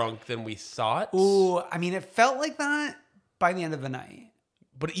more drunk than we thought? Ooh, I mean, it felt like that by the end of the night.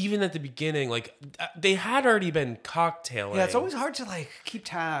 But even at the beginning, like, they had already been cocktailing. Yeah, it's always hard to, like, keep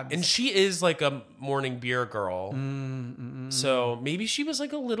tabs. And she is, like, a morning beer girl. So maybe she was,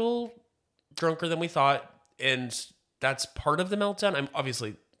 like, a little drunker than we thought. And that's part of the meltdown.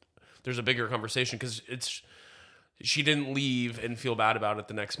 Obviously, there's a bigger conversation because she didn't leave and feel bad about it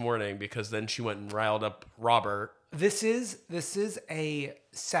the next morning because then she went and riled up Robert. This is a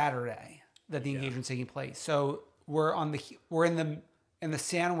Saturday that the engagement's taking place. So we're in the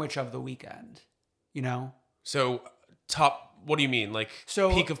sandwich of the weekend, you know? So what do you mean? Like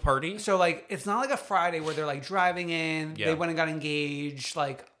peak of party? So like, it's not like a Friday where they're like driving in, Yeah. they went and got engaged.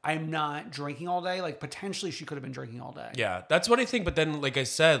 Like, I'm not drinking all day. Like, potentially she could have been drinking all day. Yeah, that's what I think. But then, like I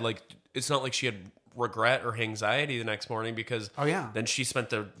said, like, it's not like she had regret or anxiety the next morning because then she spent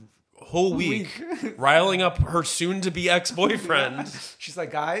the whole week riling up her soon-to-be ex-boyfriend. Yeah. She's like,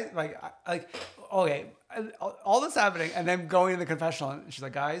 guys, okay, all this happening, and then going to the confessional, and she's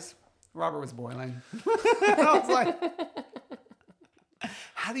like, guys, Robert was boiling. I was like,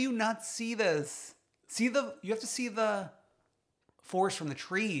 how do you not see this? You have to see the forest from the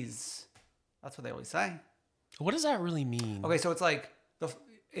trees. That's what they always say. What does that really mean? Okay, so it's like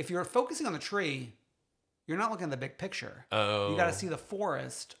if you're focusing on the tree, you're not looking at the big picture. Oh. You got to see the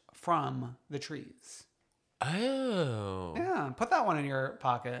forest from the trees. Oh. Yeah, put that one in your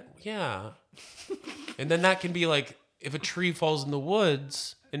pocket. Yeah. And then that can be like, if a tree falls in the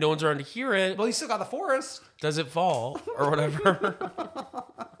woods and no one's around to hear it, Well, you still got the forest. does it fall or whatever?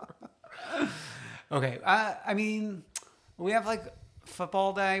 Okay, I mean, we have like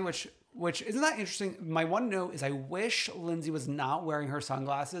football day, which isn't that interesting. My one note is I wish Lindsay was not wearing her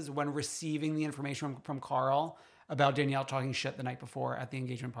sunglasses when receiving the information from Carl about Danielle talking shit the night before at the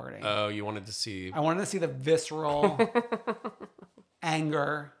engagement party. Oh, you wanted to see. I wanted to see the visceral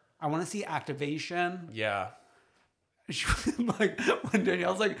anger. I want to see activation. Yeah. Like when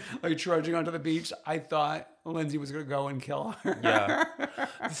Danielle's like trudging onto the beach, I thought Lindsay was gonna go and kill her. Yeah.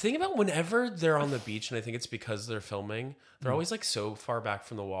 The thing about whenever they're on the beach, and I think it's because they're filming, they're always like so far back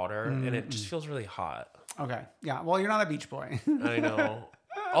from the water, and it just feels really hot. Okay. Yeah. Well, you're not a beach boy. I know.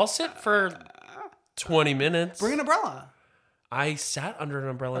 I'll sit for 20 minutes. Bring an umbrella. I sat under an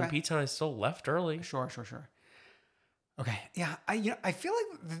umbrella in pizza and I still left early. Sure. Okay. Yeah. I feel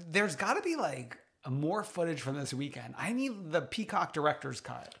like there's got to be like more footage from this weekend. I need the Peacock director's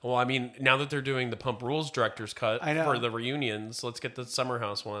cut. Well, I mean, now that they're doing the Pump Rules director's cut I know. for the reunions, let's get the Summer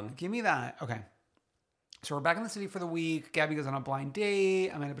House one. Give me that. Okay. So we're back in the city for the week. Gabby goes on a blind date.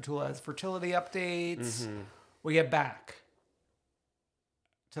 Amanda Batula has fertility updates. Mm-hmm. We get back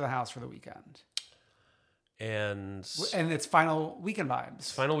to the house for the weekend. And it's final weekend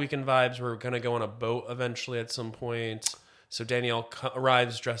vibes. Final weekend vibes. We're going to go on a boat eventually at some point. So Danielle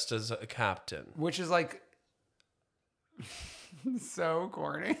arrives dressed as a captain. Which is like so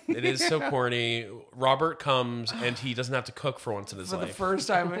corny. It is so corny. Robert comes and he doesn't have to cook for once in his life. For the first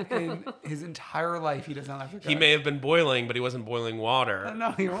time in his entire life, he does not have to cook. He may have been boiling, but he wasn't boiling water.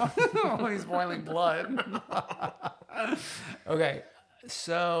 No, he's boiling blood. Okay,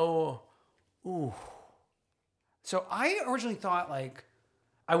 so, So I originally thought, like,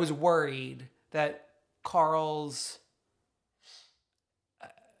 I was worried that Carl's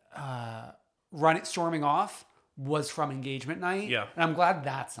storming off was from engagement night. Yeah. And I'm glad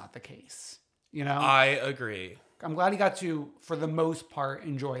that's not the case. You know? I agree. I'm glad he got to, for the most part,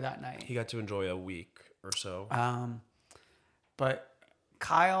 enjoy that night. He got to enjoy a week or so. But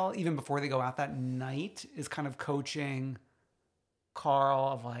Kyle, even before they go out that night, is kind of coaching Carl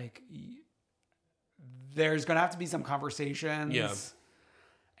of like, there's going to have to be some conversations. Yeah.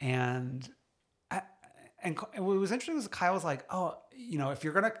 And what was interesting was Kyle was like, oh, you know, if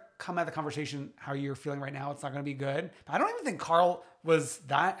you're going to come at the conversation how you're feeling right now, it's not going to be good. But I don't even think Carl was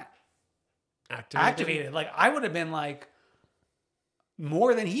that activated. Like, I would have been like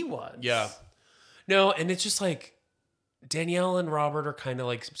more than he was. Yeah. No, and it's just like Danielle and Robert are kind of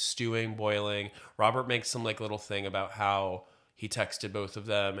like stewing, boiling. Robert makes some like little thing about how he texted both of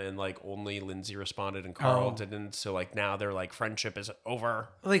them and like only Lindsay responded and Carl didn't. So like now they're like friendship is over.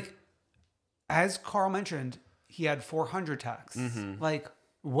 Like, as Carl mentioned, he had 400 texts. Mm-hmm. Like,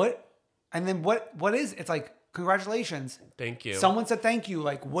 what? And then what is, it's like, congratulations. Thank you. Someone said thank you.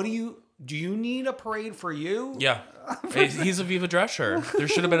 Like, do you need a parade for you? Yeah. He's a Viva Drescher. There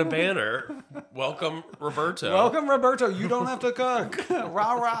should have been a banner. Welcome, Roberto. Welcome, Roberto. You don't have to cook.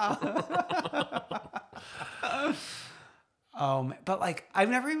 Rah, rah. But like, I've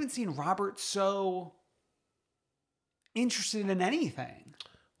never even seen Robert so interested in anything.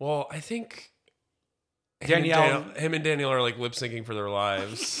 Well, I think him and Danielle are like lip syncing for their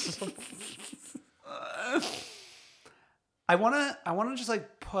lives. I wanna just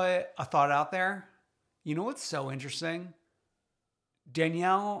like put a thought out there. You know what's so interesting?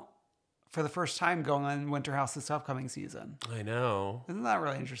 Danielle, for the first time, going on Winter House this upcoming season. I know. Isn't that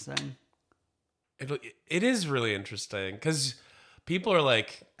really interesting? It is really interesting because people are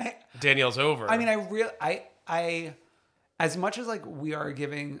like, Danielle's over. I mean, I as much as like we are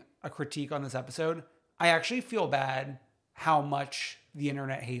giving a critique on this episode, I actually feel bad how much the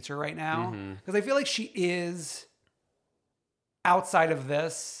internet hates her right now. Because I feel like she is, outside of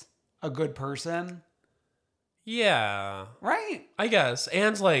this, a good person. Yeah. Right? I guess.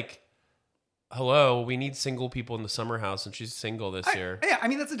 And like, hello, we need single people in the Summer House, and she's single this year. Yeah, I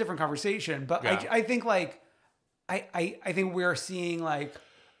mean, that's a different conversation. But Yeah. I think like, I think we're seeing like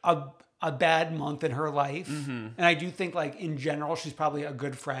a bad month in her life. And I do think like in general, she's probably a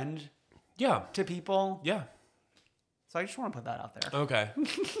good friend to people. Yeah. So I just want to put that out there. Okay.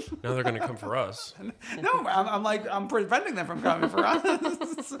 Now they're going to come for us. No, I'm preventing them from coming for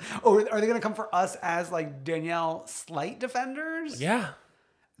us. Or are they going to come for us as like Danielle slight defenders? Yeah.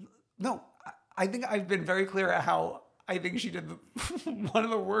 No, I think I've been very clear at how I think she did one of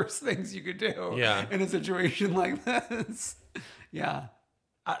the worst things you could do in a situation like this. Yeah.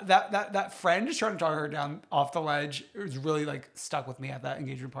 That friend just trying to talk her down off the ledge. It was really like stuck with me at that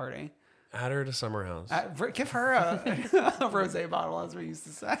engagement party. Add her to Summer House. Give her a rosé bottle, as we used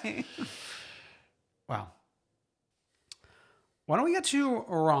to say. Wow. Why don't we get to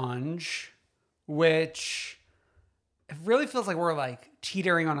Orange, which it really feels like we're like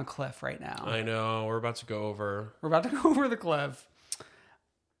teetering on a cliff right now. I know. We're about to go over. We're about to go over the cliff.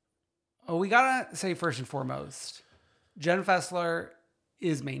 Oh, we gotta say first and foremost, Jen Fessler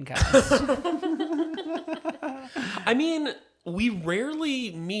is main cast. I mean, we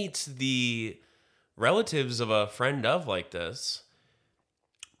rarely meet the relatives of a friend of like this.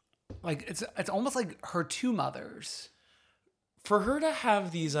 Like it's almost like her two mothers. For her to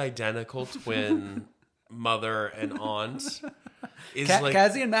have these identical twin mother and aunt is like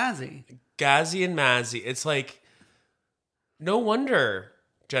Gazzy and Mazzy. Gazzy and Mazzy. It's like no wonder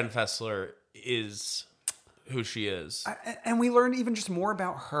Jen Fessler is who she is. And we learned even just more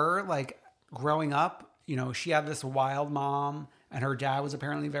about her, like growing up. You know, she had this wild mom, and her dad was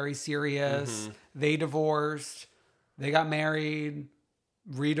apparently very serious. Mm-hmm. They divorced. They got married,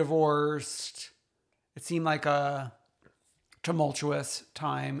 re-divorced. It seemed like a tumultuous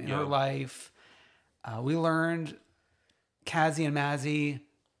time in her life. We learned Kazzy and Mazzy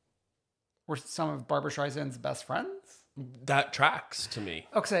were some of Barbra Streisand's best friends. That tracks to me.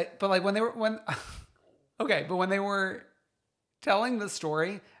 Okay, but like when they were telling the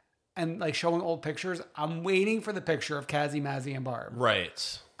story and like showing old pictures, I'm waiting for the picture of Kazzy, Mazzy, and Barb.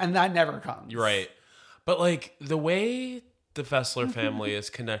 Right. And that never comes. Right. But like the way the Fessler family is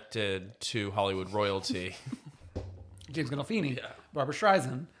connected to Hollywood royalty. James Gandolfini, Barbra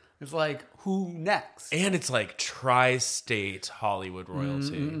Streisand. It's like, who next? And it's like tri-state Hollywood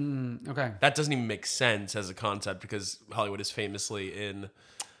royalty. Okay. That doesn't even make sense as a concept because Hollywood is famously in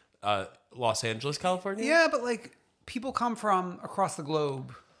Los Angeles, California. Yeah, but like people come from across the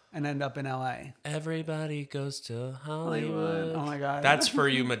globe and end up in LA. Everybody goes to Hollywood. Oh my God. That's for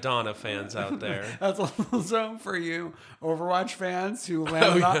you Madonna fans out there. That's also for you Overwatch fans who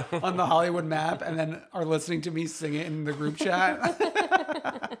land on the Hollywood map and then are listening to me sing it in the group chat.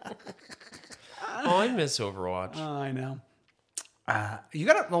 Oh, I miss Overwatch. Oh, I know. You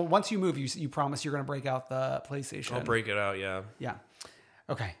gotta. Well, once you move, you promise you're gonna break out the PlayStation. I'll break it out. Yeah. Yeah.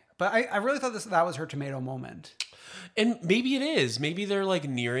 Okay. But I really thought that was her tomato moment. And maybe it is. Maybe they're like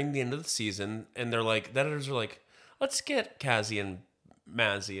nearing the end of the season, and they're like, the editors are like, let's get Kazzy and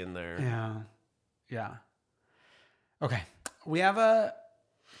Mazzy in there. Yeah. Yeah. Okay. We have a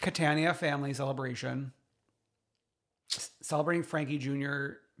Catania family celebration, celebrating Frankie Jr.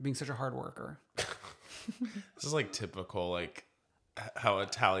 being such a hard worker. This is like typical, like how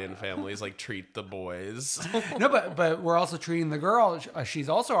Italian families like treat the boys. No, but we're also treating the girl. She's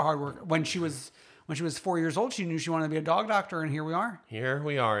also a hard worker. When she was 4 years old, she knew she wanted to be a dog doctor, and here we are. Here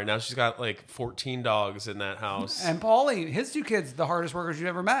we are, and now she's got like 14 dogs in that house. And Paulie, his two kids, the hardest workers you've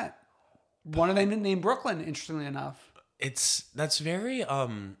ever met. One of them named Brooklyn, interestingly enough. That's very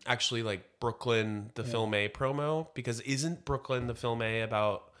actually like Brooklyn the Film A promo, because isn't Brooklyn the Film A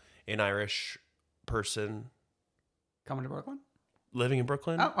about an Irish person coming to Brooklyn? Living in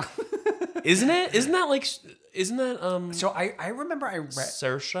Brooklyn? Oh. Isn't it? Isn't that So I remember I read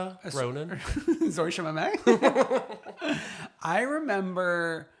Saoirse Ronan? Saoirse Mamay? I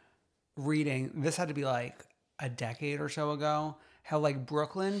remember reading, this had to be like a decade or so ago, how like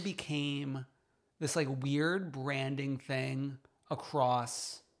Brooklyn became this like weird branding thing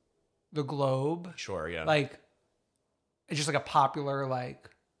across the globe. Sure, yeah. Like it's just like a popular like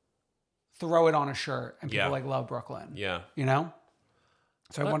throw it on a shirt and people like love Brooklyn. Yeah. You know?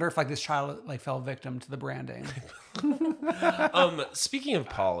 So I wonder if like this child like fell victim to the branding. Speaking of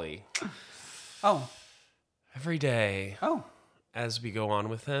Paulie. Oh. Every day. Oh. As we go on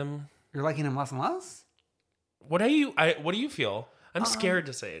with him. You're liking him less and less? What do you feel? I'm scared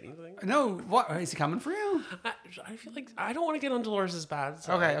to say anything. No, what is he coming for you? I feel like I don't want to get on Dolores' bad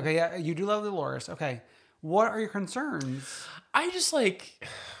side. Okay, yeah, you do love Dolores. Okay. What are your concerns? I just like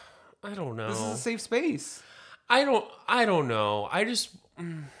I don't know. This is a safe space. I don't know. I just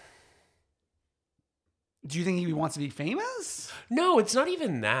Do you think he wants to be famous? No, it's not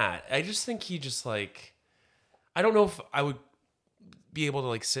even that. I just think he just like I don't know if I would be able to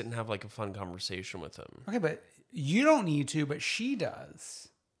like sit and have like a fun conversation with him. Okay, but you don't need to, but she does.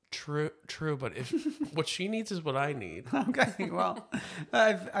 True, but if what she needs is what I need. Okay, well,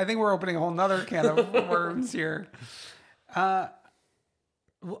 I think we're opening a whole nother can of worms here. Well,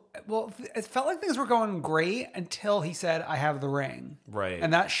 it felt like things were going great until he said, I have the ring. Right.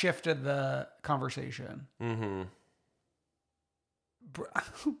 And that shifted the conversation. Mm-hmm.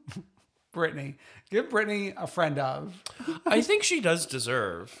 Brittany. Give Brittany a friend of. I think she does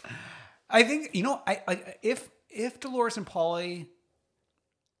deserve. I think, if Dolores and Paulie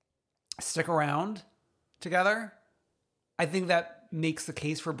stick around together, I think that makes the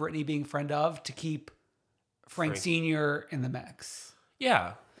case for Brittany being friend of to keep Frank Sr. in the mix.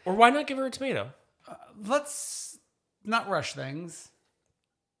 Yeah. Or why not give her a tomato? Let's not rush things.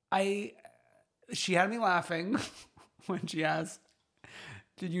 She had me laughing when she asked,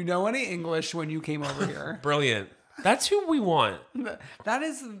 "Did you know any English when you came over here?" Brilliant. That's who we want. That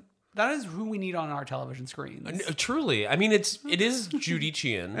is who we need on our television screens. Truly. I mean, it is Judy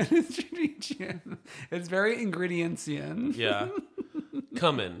Chian. It's Judy Chian. It's very ingredientsian. Yeah.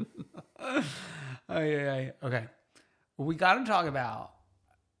 Coming. Okay. Well, we got to talk about,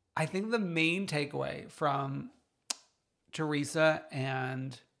 I think the main takeaway from Teresa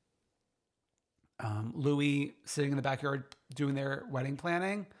and Louis sitting in the backyard doing their wedding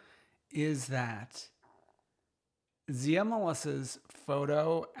planning is that Zia Melissa's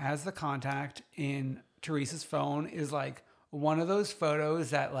photo as the contact in Teresa's phone is like one of those photos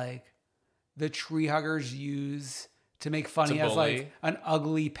that like the tree huggers use to make funny as like an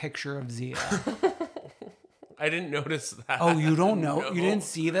ugly picture of Zia. I didn't notice that. Oh, you don't know? No. You didn't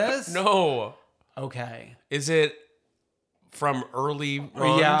see this? No. Okay. Is it from early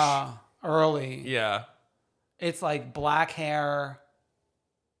brunch? Yeah, early. Yeah. It's like black hair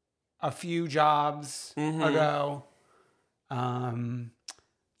a few jobs ago.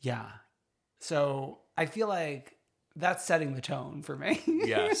 Yeah. So I feel like that's setting the tone for me.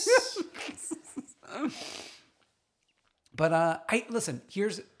 Yes. But listen,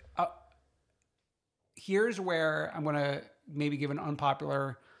 here's where I'm going to maybe give an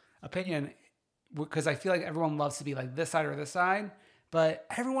unpopular opinion, because I feel like everyone loves to be like this side or this side, but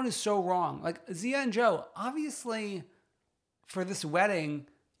everyone is so wrong. Like Zia and Joe, obviously for this wedding,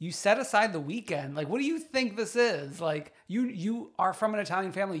 you set aside the weekend. Like, what do you think this is? Like, you are from an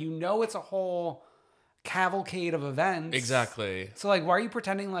Italian family. You know it's a whole cavalcade of events. Exactly. So, like, why are you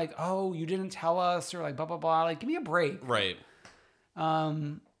pretending like, oh, you didn't tell us, or like, blah, blah, blah. Like, give me a break. Right.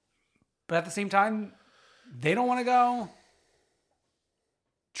 But at the same time, they don't want to go.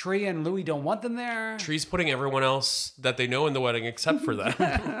 Tree and Louis don't want them there. Tree's putting everyone else that they know in the wedding except for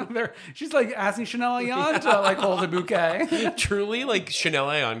them. She's like asking Chanel Ayan to like hold a bouquet. Truly, like Chanel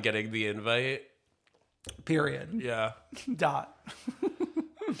Ayan getting the invite. Period. Yeah. Dot.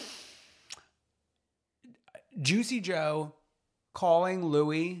 Juicy Joe calling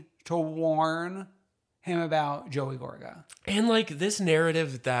Louis to warn him about Joey Gorga. And like this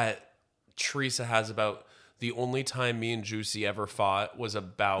narrative that Teresa has about the only time me and Juicy ever fought was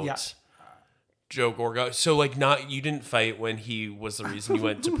about Joe Gorga. So like you didn't fight when he was the reason you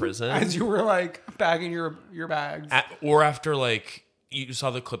went to prison. As you were like bagging your bags. Or after like you saw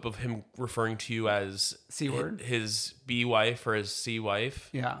the clip of him referring to you as C-word. His B wife or his C wife.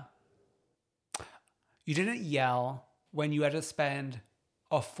 Yeah. You didn't yell when you had to spend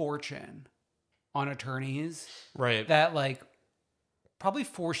a fortune on attorneys. Right. That like probably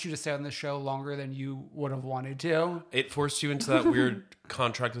forced you to stay on the show longer than you would have wanted to. It forced you into that weird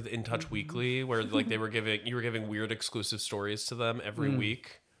contract with In Touch Weekly where like you were giving weird exclusive stories to them every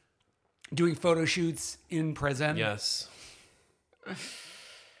week. Doing photo shoots in prison. Yes.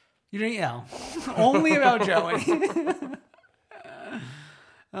 You didn't yell. Only about Joey.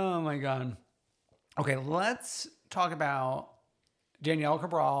 Oh my God. Okay, let's talk about Danielle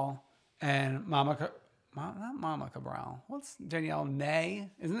Cabral and not Mama Cabral. What's Danielle? Nay?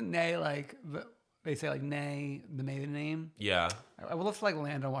 Isn't it Nay like, they say like Nay, the maiden name? Yeah. I would love to like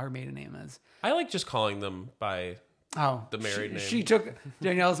land on what her maiden name is. I like just calling them by the married name.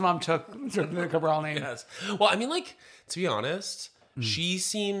 Danielle's mom took the Cabral name. Yes. Well, I mean, like, to be honest, she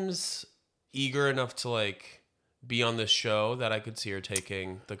seems eager enough to like be on this show that I could see her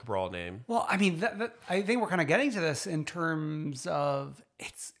taking the Cabral name. Well, I mean, I think we're kind of getting to this in terms of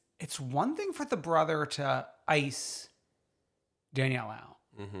it's one thing for the brother to ice Danielle out,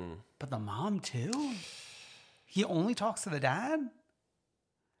 but the mom too. He only talks to the dad.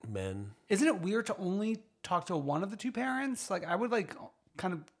 Men. Isn't it weird to only talk to one of the two parents? Like, I would like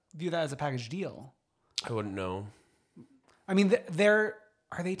kind of view that as a package deal. I wouldn't know. I mean,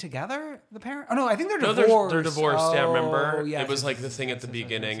 are they together? The parent? Oh no, I think they're divorced. They're divorced. Yeah, remember? Yes, it was like the thing at the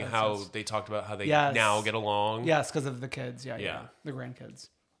beginning how they talked about how they now get along. Yes, because of the kids. Yeah, the grandkids.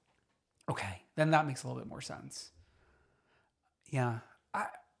 Okay, then that makes a little bit more sense. Yeah,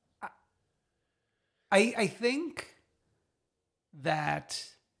 I think that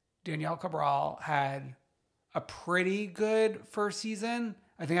Danielle Cabral had a pretty good first season.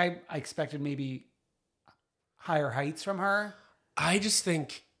 I think I expected maybe higher heights from her. I just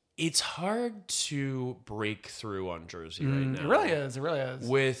think it's hard to break through on Jersey right now. It really is. It really is.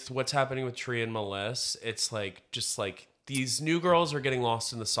 With what's happening with Tree and Melissa, it's like just like these new girls are getting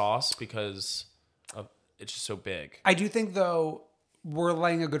lost in the sauce because it's just so big. I do think though we're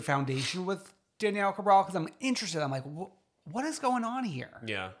laying a good foundation with Danielle Cabral because I'm interested. I'm like, what is going on here?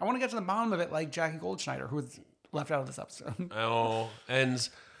 Yeah, I want to get to the bottom of it, like Jackie Goldschneider, who was left out of this episode. Oh, and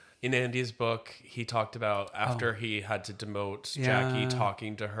in Andy's book, he talked about after he had to demote Jackie,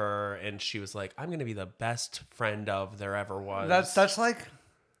 talking to her, and she was like, "I'm going to be the best friend of there ever was." That's like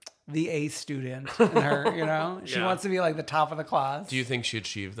the A student in her, you know? She wants to be like the top of the class. Do you think she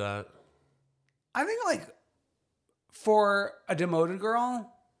achieved that? I think like for a demoted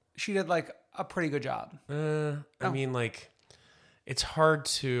girl, she did like a pretty good job. I mean, like, it's hard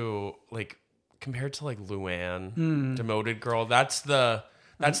to like compared to like Luann, demoted girl. That's the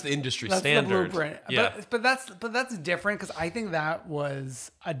industry standard. The blueprint. Yeah, but that's different because I think that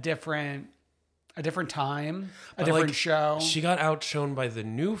was a different time, a different like, show. She got outshone by the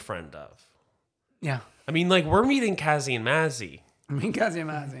new friend of. Yeah, I mean, like we're meeting Cassie and Mazzy. Cassie and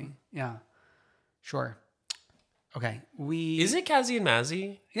Mazzy. Yeah, sure. Okay, Is it Cassie and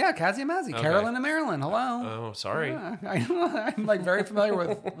Mazzy? Yeah, Cassie and Mazzy. Okay. Carolyn and Marilyn. Hello. Oh, sorry. Yeah, I'm like very familiar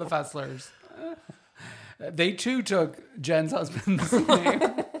with the Fesslers. They too took Jen's husband's name.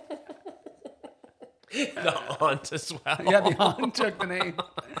 The aunt as well. Yeah, the aunt took the name.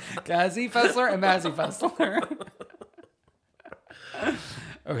 Cassie Fessler and Mazzy Fessler.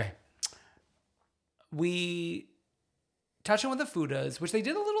 Okay. We touch on with the Fudas, which they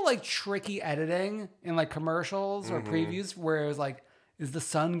did a little like tricky editing in like commercials or previews where it was like, is the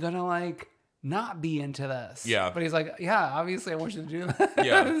son gonna like not be into this? Yeah. But he's like, yeah, obviously I want you to do that.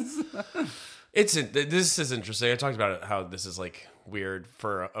 Yeah. This is interesting. I talked about it, how this is like weird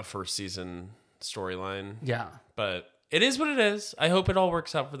for a first season storyline. Yeah. But it is what it is. I hope it all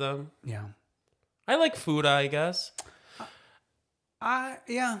works out for them. Yeah. I like Fuda, I guess.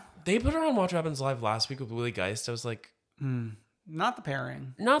 Yeah. They put her on Watch What Happens Live last week with Willie Geist. I was like, not the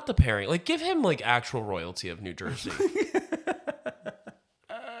pairing. Not the pairing. Like, give him like actual royalty of New Jersey.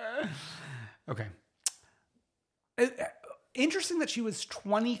 Okay. Interesting that she was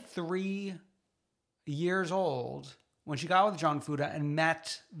 23 years old when she got with John Fuda and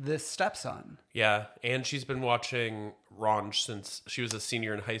met this stepson. Yeah, and she's been watching Ranch since she was a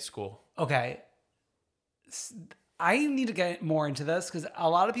senior in high school. Okay. I need to get more into this because a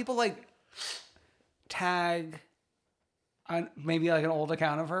lot of people like tag on maybe like an old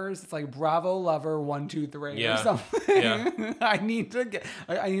account of hers. It's like Bravo Lover 123 or something. Yeah. I need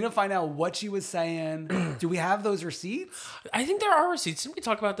to find out what she was saying. Do we have those receipts? I think there are receipts. Didn't we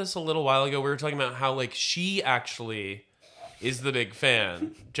talk about this a little while ago? We were talking about how like she actually is the big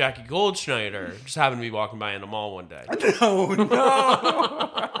fan. Jackie Goldschneider just happened to be walking by in a mall one day.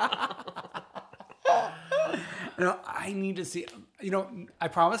 No, I need to see. You know, I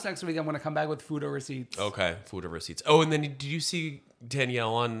promise next week I'm going to come back with Fuda receipts. Okay, Fuda receipts. Oh, and then did you see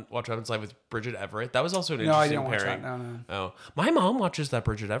Danielle on Watch What Happens Live with Bridget Everett? That was also an interesting pairing. No, I didn't watch that. No. Oh, my mom watches that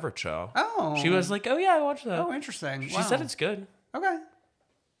Bridget Everett show. Oh, she was like, "Oh yeah, I watched that." Oh, interesting. She said it's good. Okay.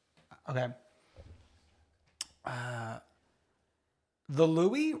 The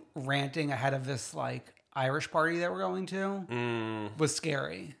Louis ranting ahead of this like Irish party that we're going to was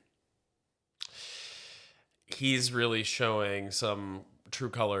scary. He's really showing some true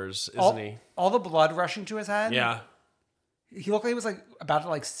colors, isn't he? All the blood rushing to his head. Yeah. He looked like he was like about to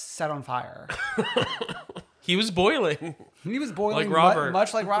like set on fire. He was boiling. He was boiling like Robert.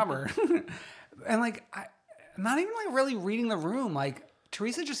 Much like Robert. And like, I'm not even like really reading the room. Like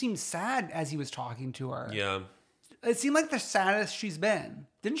Teresa just seemed sad as he was talking to her. Yeah. It seemed like the saddest she's been.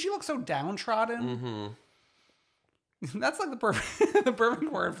 Didn't she look so downtrodden? Mm-hmm. That's like the perfect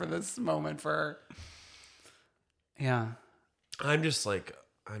word for this moment for her. Yeah. I'm just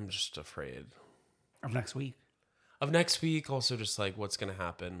afraid. Of next week. Also just like what's going to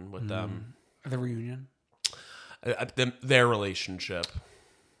happen with them. The reunion. Their relationship.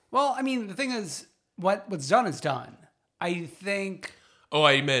 Well, I mean, the thing is, what's done is done. I think... Oh,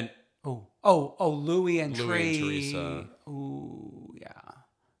 I meant... Louis and Tree. And Teresa. Ooh, yeah.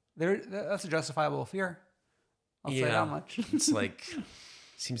 That's a justifiable fear. I'll say that much. It's like...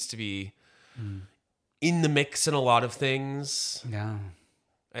 Seems to be... in the mix in a lot of things. Yeah.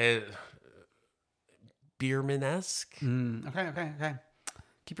 Bierman-esque. Okay.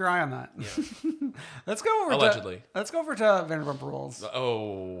 Keep your eye on that. Yeah. Let's go over Allegedly. Let's go over to Vanderpump Rules.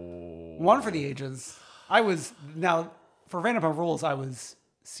 Oh. One for the ages. For Vanderpump Rules, I was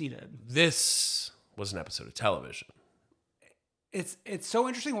seated. This was an episode of television. It's so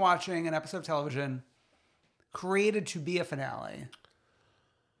interesting watching an episode of television created to be a finale.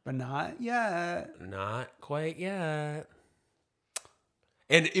 But not yet. Not quite yet.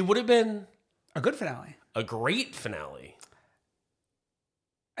 And it would have been A good finale. a great finale.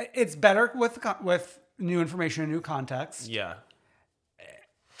 It's better with new information and new context. Yeah.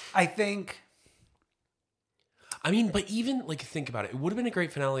 I think... I mean, but even, like, think about it. It would have been a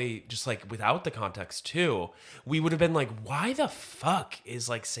great finale just, like, without the context, too. We would have been like, why the fuck is,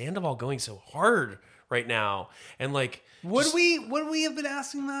 like, Sandoval going so hard right now? And, like... Would we have been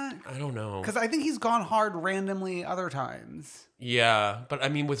asking that? I don't know. Because I think he's gone hard randomly other times. Yeah, but, I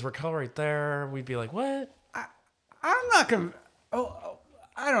mean, with Raquel right there, we'd be like, what? I'm not going to...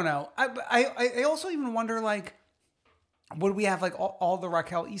 I don't know. I also even wonder, like, would we have, like, all the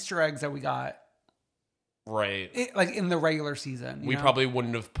Raquel Easter eggs that we got? Right. Like in the regular season. We probably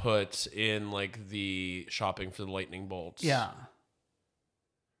wouldn't have put in like the shopping for the lightning bolts. Yeah.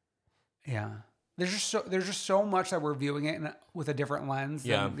 Yeah. There's just so much that we're viewing it with a different lens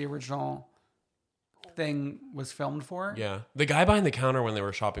than the original thing was filmed for. Yeah. The guy behind the counter when they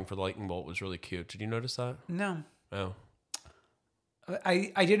were shopping for the lightning bolt was really cute. Did you notice that? No. Oh.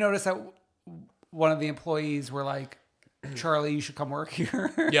 I did notice that one of the employees were like, Charlie, you should come work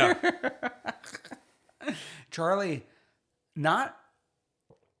here. Yeah. Charlie, not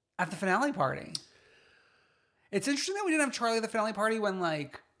at the finale party. It's interesting that we didn't have Charlie at the finale party when,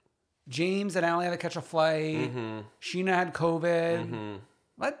 like, James and Allie had to catch a flight. Mm-hmm. Sheena had COVID. Mm-hmm.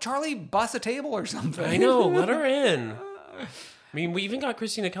 Let Charlie bust a table or something. I know. Let her in. I mean, we even got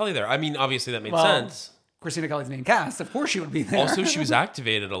Christina Kelly there. I mean, obviously that made sense. Christina Kelly's main cast. Of course she would be there. Also, she was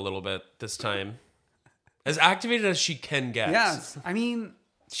activated a little bit this time. As activated as she can get. Yes. I mean,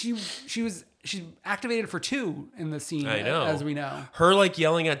 she's activated for 2 in the scene, I know. as we know. Her, like,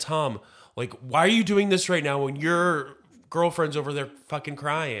 yelling at Tom, like, why are you doing this right now when your girlfriend's over there fucking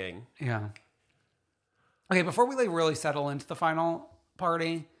crying? Yeah. Okay, before we, like, really settle into the final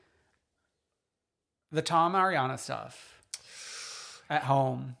party, the Tom Ariana stuff at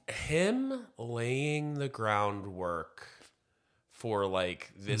home. Him laying the groundwork for, like,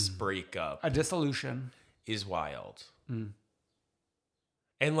 this breakup. A dissolution. Is wild. And,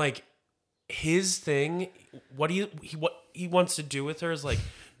 like, his thing, what he wants to do with her is, like,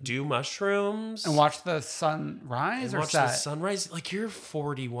 do mushrooms and watch the sun rise, and watch the sunrise. Like, you're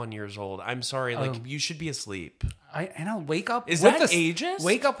 41 years old. I'm sorry, like, you should be asleep. I know. Wake up. Is that ageist?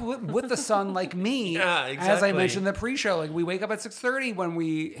 Wake up with the sun, like me. Yeah, exactly. As I mentioned in the pre-show, like, we wake up at 6:30 when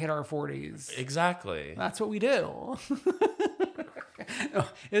we hit our 40s. Exactly. That's what we do.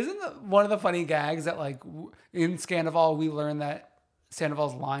 Isn't one of the funny gags that, like, in Scandival we learn that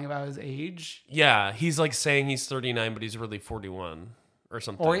Sandoval's lying about his age? Yeah, he's like saying he's 39, but he's really 41 or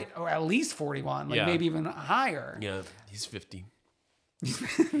something. Or at least 41, like maybe even higher. Yeah, he's 50.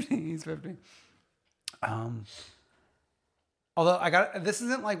 He's 50. Although this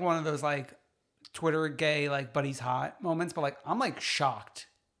isn't like one of those like Twitter gay, like, but he's hot moments, but like I'm like shocked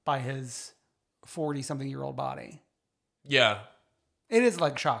by his 40-something-year-old body. Yeah. It is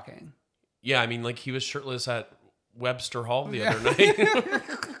like shocking. Yeah, I mean, like, he was shirtless at Webster Hall the other night.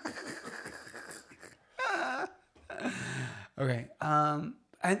 Okay. And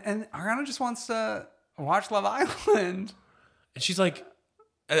Ariana just wants to watch Love Island. And she's like,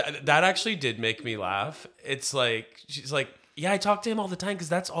 that actually did make me laugh. It's like, she's like, yeah, I talk to him all the time because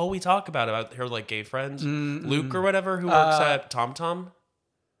that's all we talk about her, like, gay friend, Luke or whatever, who works at Tom Tom.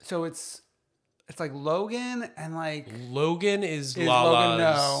 So it's like Logan and like... Logan is Lala's. Logan,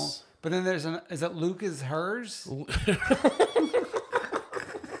 no. But then is it Luke is hers?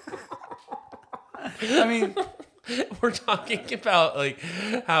 I mean... We're talking about, like,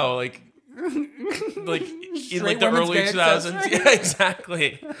 how, like in, like, the early 2000s. Yeah,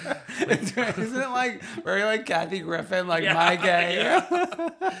 exactly. Isn't it, like, very, like, Kathy Griffin, like, my gay? Yeah.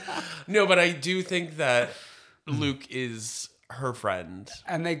 No, but I do think that Luke is her friend.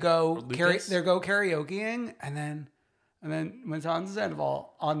 And they go karaokeing, and then when Tom's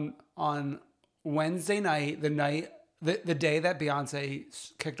Sandoval on Wednesday night, the day that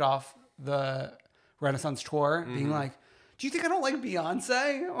Beyonce kicked off the Renaissance tour, being like, do you think I don't like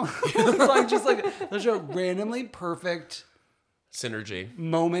Beyonce? It's like just like there's a randomly perfect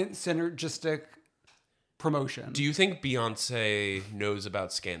synergistic promotion. Do you think Beyonce knows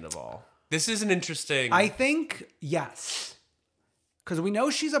about Scandival? This is an interesting... I think yes. Because we know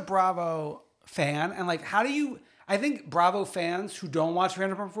she's a Bravo fan, and like, I think Bravo fans who don't watch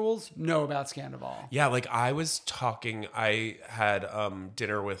Vanderpump Rules know about Scandival. Yeah, like I had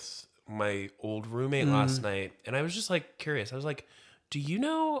dinner with my old roommate last night, and I was just like curious. I was like, do you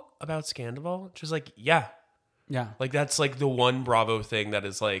know about Scandival? She was like, yeah. Like that's like the one Bravo thing that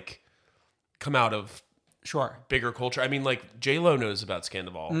is like come out of Sure. bigger culture. I mean, like J-Lo knows about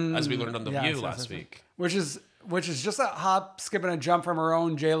Scandival, as we learned on The View last week. Which is just a hop, skip, and a jump from her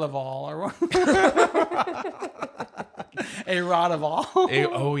own J-Laval or a Rodival. A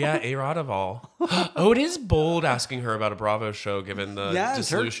Rodival. Oh, it is bold asking her about a Bravo show given the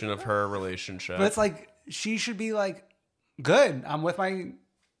dissolution of her relationship. But it's like, she should be like, good, I'm with my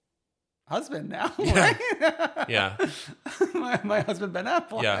husband now. Yeah. Right? Yeah. my husband Ben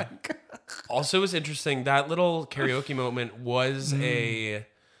Affleck. Yeah. Also, it was interesting. That little karaoke moment was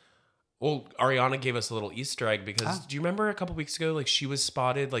well, Ariana gave us a little Easter egg because do you remember a couple weeks ago, like she was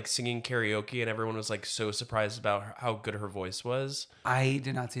spotted like singing karaoke and everyone was like so surprised about how good her voice was? I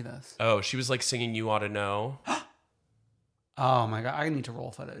did not see this. Oh, she was like singing You Ought to Know. Oh my God. I need to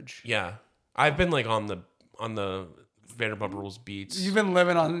roll footage. Yeah. I've been like on the Vanderpump Rules beats. You've been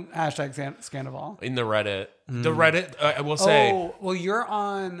living on hashtag Scandival. In the Reddit. The Reddit, I will say. Oh, well, you're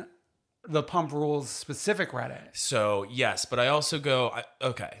on the Pump Rules specific Reddit. So, yes, but I also go,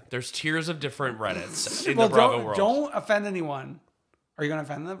 okay, there's tiers of different Reddits in Well, the Bravo world. don't offend anyone. Are you going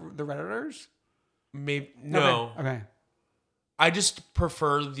to offend the Redditors? Maybe, no. Okay. I just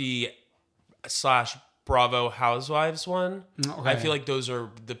prefer the / Bravo Housewives one. Okay. I feel like those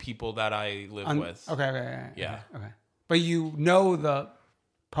are the people that I live with. Okay. Yeah. Okay. But you know the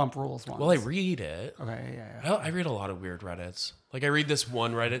Pump Rules one. Well, I read it. Okay, yeah. I read a lot of weird Reddits. Like I read this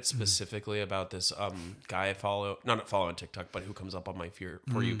one Reddit specifically about this guy I follow, not follow on TikTok, but who comes up on my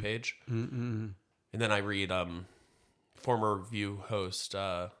For You page. And then I read former View host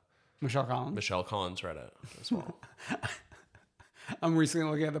Michelle Collins Reddit as well. I'm recently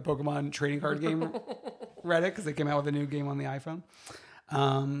looking at the Pokemon trading card game Reddit because they came out with a new game on the iPhone.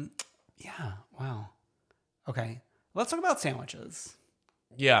 Yeah, wow. Okay, let's talk about sandwiches.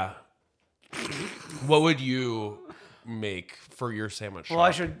 Yeah. What would you make for your sandwich shop?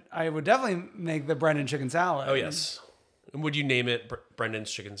 Well, I would definitely make the Brendan chicken salad. Oh, yes. And would you name it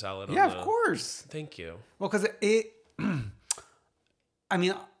Brendan's chicken salad? Yeah, of course. Thank you. Well, because I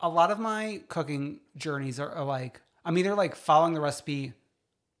mean, a lot of my cooking journeys are like, I'm either like following the recipe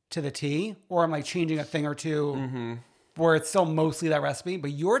to the T or I'm like changing a thing or two where it's still mostly that recipe.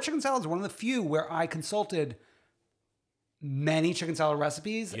 But your chicken salad is one of the few where I consulted many chicken salad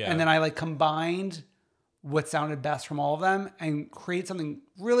recipes and then I like combined what sounded best from all of them and create something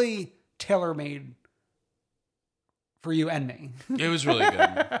really tailor-made for you and me. It was really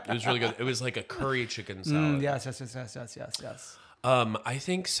good. It was like a curry chicken salad. Yes. I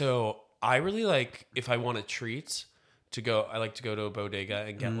think so. I really like, if I want a treat I like to go to a bodega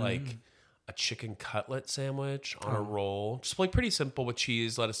and get like a chicken cutlet sandwich on a roll. Just like pretty simple with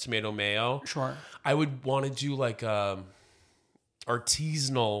cheese, lettuce, tomato, mayo. Sure. I would want to do like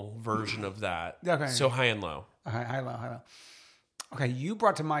artisanal version of that. Okay. So high and low. High low. Okay, you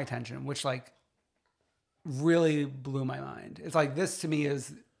brought to my attention, which like really blew my mind. It's like this to me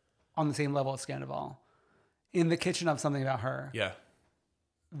is on the same level as Scandival. In the kitchen of Something About Her. Yeah.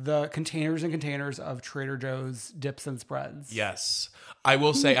 The containers and containers of Trader Joe's dips and spreads. Yes. I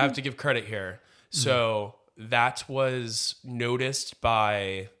will say, I have to give credit here. So that was noticed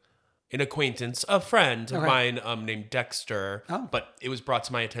by an acquaintance, a friend of mine named Dexter. Oh. But it was brought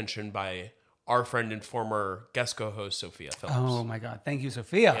to my attention by our friend and former guest co-host, Sophia Phillips. Oh my God. Thank you,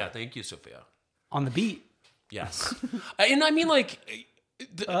 Sophia. Yeah, thank you, Sophia. On the beat. Yes. And I mean, like,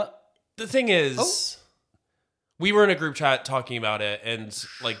 the thing is... We were in a group chat talking about it, and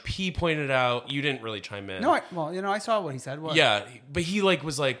like P pointed out, you didn't really chime in. No, I saw what he said. What? Yeah, but he like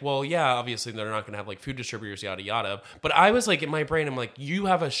was like, well, yeah, obviously they're not going to have like food distributors, yada yada. But I was like, in my brain, I'm like, you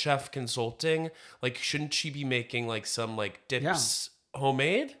have a chef consulting, like, shouldn't she be making like some like dips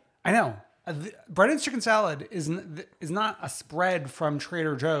homemade? I know. Brendan's chicken salad is not a spread from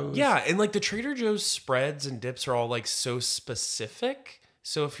Trader Joe's. Yeah, and like the Trader Joe's spreads and dips are all like so specific.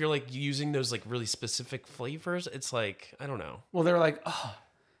 So if you're like using those like really specific flavors, it's like, I don't know. Well, they're like, oh,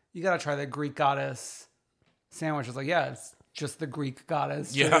 you got to try the Greek goddess sandwich. It's like, yeah, it's just the Greek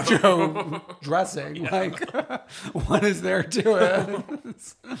goddess Joe dressing. Yeah. Like, what is there to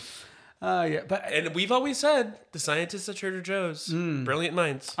it? And we've always said the scientists at Trader Joe's, brilliant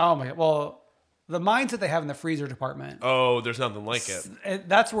minds. Oh my God. Well, the minds that they have in the freezer department. Oh, there's nothing like it.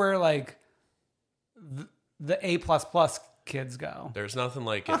 That's where like the A++ kids go. There's nothing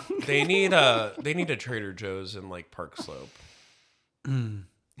like it. They need a Trader Joe's in like Park Slope.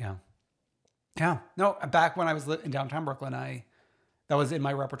 Yeah. No, back when I was in downtown Brooklyn, that was in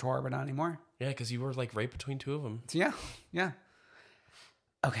my repertoire, but not anymore. Yeah, because you were like right between two of them. So yeah.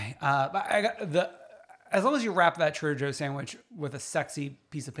 Okay, but I got as long as you wrap that Trader Joe's sandwich with a sexy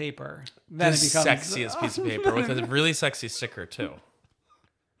piece of paper, then it becomes sexiest piece of paper with a really sexy sticker too.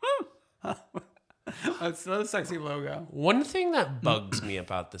 That's a sexy logo. One thing that bugs me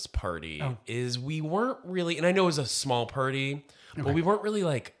about this party is we weren't really, and I know it was a small party, but we weren't really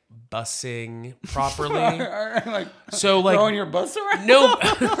like bussing properly. Like, so like throwing your bus around? No,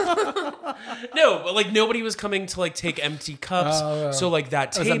 no, but like nobody was coming to like take empty cups. So like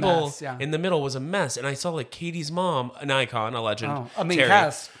that table mess, yeah. in the middle was a mess, and I saw like Katie's mom, an icon, a legend, A main Terry,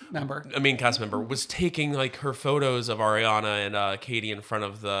 cast member, was taking like her photos of Ariana and Katie in front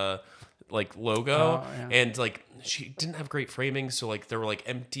of the like logo, and like she didn't have great framing, so like there were like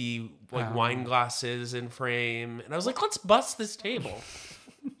empty like wine glasses in frame, and I was like, let's bust this table.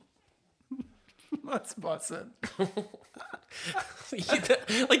 Let's bust it.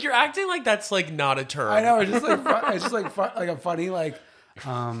 Like you're acting like that's like not a term. I know. It's just like like a funny like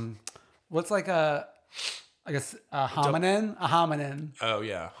what's like a I guess a hominin? A hominin. Oh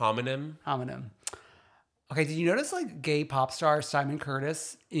yeah, homonym. Homonym. Okay, did you notice like gay pop star Simon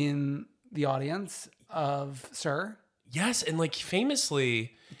Curtis in the audience of Sir? Yes, and like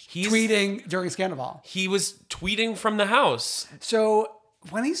famously, he's tweeting during Scandival. He was tweeting from the house. So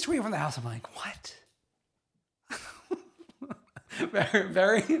when he's tweeting from the house, I'm like, what? very,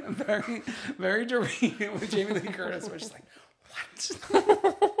 very, very, very direct with Jamie Lee Curtis. We're just like,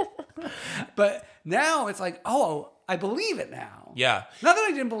 what? But now it's like, oh, I believe it now. Yeah. Not that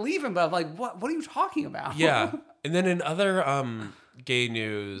I didn't believe him, but I'm like, what are you talking about? Yeah. And then in other gay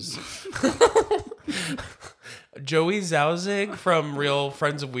news, Joey Zauzig from Real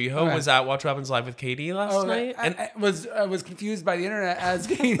Friends of WeHo was at Watch What Happens Live with Katie last night. And I was confused by the internet as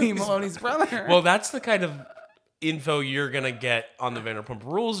Katie Maloney's brother. Well, that's the kind of info you're going to get on the Vanderpump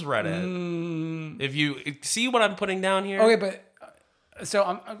Rules Reddit. If you see what I'm putting down here. Okay, but so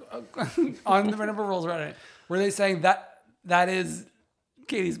I'm on the Vanderpump Rules Reddit, were they saying that is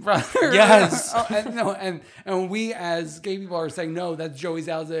Katie's brother? Yes. and we as gay people are saying, no, that's Joey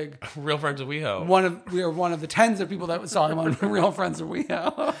Zauzig. Real Friends of WeHo. We are one of the tens of people that saw him on Real Friends of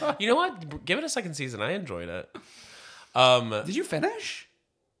WeHo. You know what? Give it a second season. I enjoyed it. Did you finish?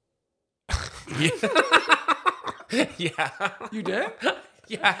 Yeah. You did?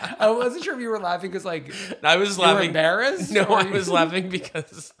 Yeah. I wasn't sure if you were laughing because like I was you laughing. were embarrassed? No, I was laughing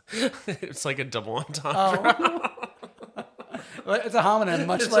because it's like a double entendre. Oh. It's a homonym,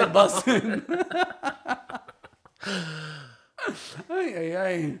 much like busting.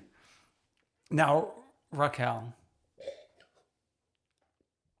 Now, Raquel.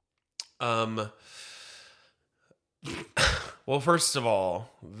 Well, first of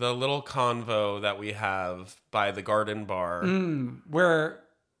all, the little convo that we have by the garden bar. Where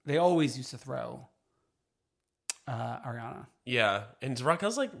they always used to throw Ariana. Yeah. And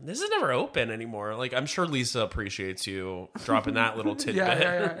Raquel's like, this is never open anymore. Like, I'm sure Lisa appreciates you dropping that little tidbit.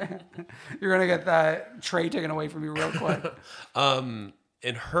 Yeah. You're going to get that tray taken away from you real quick. And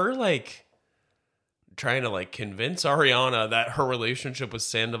her, like, trying to, like, convince Ariana that her relationship with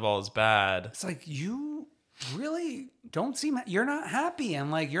Sandoval is bad. It's like, you really don't seem... You're not happy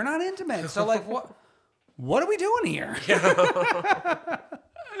and, like, you're not intimate. So, like, what are we doing here? Yeah.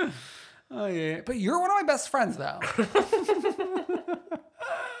 Oh, yeah. But you're one of my best friends, though.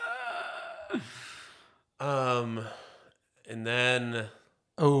 And then...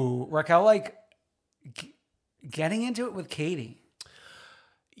 Oh, Raquel, like, getting into it with Katie.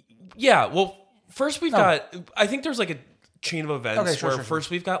 Yeah, well, first we've got... I think there's, like, a chain of events sure.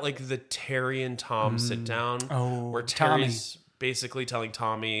 First we've got, like, the Terry and Tom sit down. Where Terry's basically telling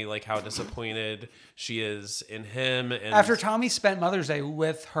Tommy, like, how disappointed she is in him. And after Tommy spent Mother's Day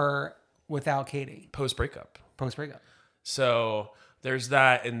with her... Without Katie. Post-breakup. So there's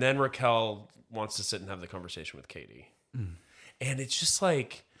that. And then Raquel wants to sit and have the conversation with Katie. And it's just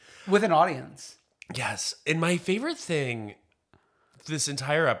like... with an audience. Yes. And my favorite thing this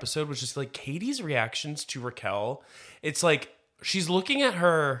entire episode was just like Katie's reactions to Raquel. It's like she's looking at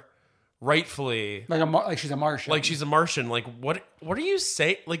her rightfully. Like she's a Martian. Like she's a Martian. Like, what are you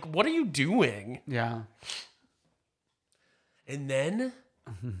saying? Like, what are you doing? Yeah. And then...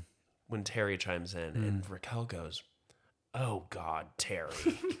 when Terry chimes in and Raquel goes, "Oh God, Terry."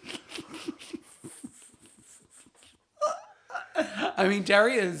 I mean,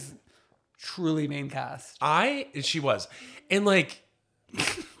 Terry is truly main cast. She was. And like,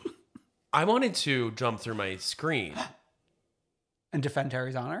 I wanted to jump through my screen. And defend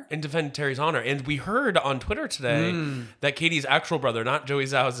Terry's honor? And we heard on Twitter today that Katie's actual brother, not Joey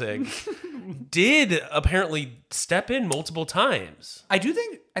Zauzig, did apparently step in multiple times. I do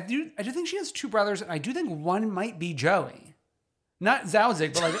think she has two brothers, and I do think one might be Joey. Not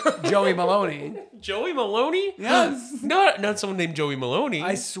Zauzig, but like Joey Maloney. Joey Maloney? Yes. Not someone named Joey Maloney.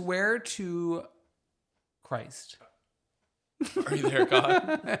 I swear to Christ. Are you there,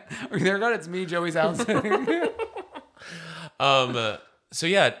 God? Are you there, God? It's me, Joey Zausig. So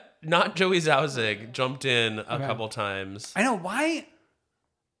yeah, not Joey Zausig jumped in a couple times. I know. Why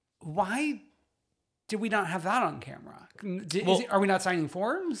did we not have that on camera? Are we not signing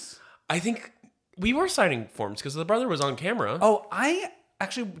forms? I think we were signing forms because the brother was on camera. Oh, I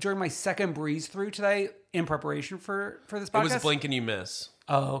actually, during my second breeze through today, in preparation for this podcast. It was Blink and You Miss.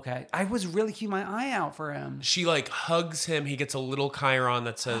 Oh, okay. I was really keeping my eye out for him. She like hugs him. He gets a little chyron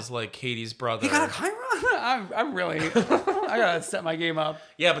that says like Katie's brother. He got a chyron? I'm really, I gotta step my game up.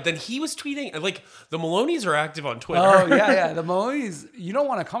 Yeah, but then he was tweeting, like the Maloneys are active on Twitter. Oh, yeah. The Maloneys, you don't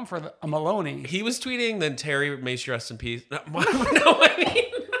want to come for a Maloney. He was tweeting, then Terry, may she rest in peace. No, I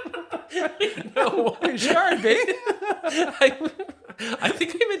mean, no. Sure, baby. I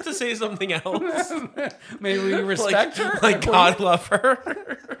think I meant to say something else. Maybe we respect her. Like God love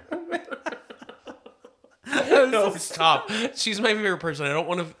her. No, stop. She's my favorite person. I don't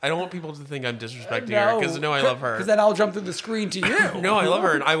want people to think I'm disrespecting her because no, I love her. Because then I'll jump through the screen to you. No, I love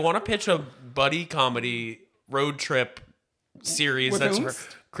her, and I want to pitch a buddy comedy road trip series that's for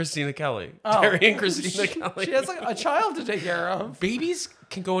Christina Kelly. Terry and Christina Kelly. She has like a child to take care of. Babies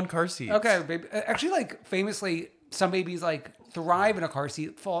can go in car seats. Okay, baby. Actually, like famously, some babies like thrive in a car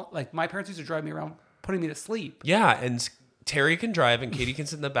seat. Like my parents used to drive me around, putting me to sleep. Yeah, and Terry can drive, and Katie can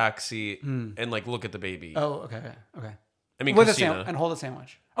sit in the back seat and like look at the baby. Oh, okay. I mean, with Christina. and hold a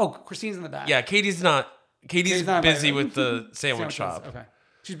sandwich. Oh, Christine's in the back. Yeah, Katie's not busy with the sandwich shop. Okay,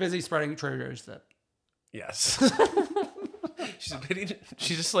 she's busy spreading Trader Joe's dip. Yes.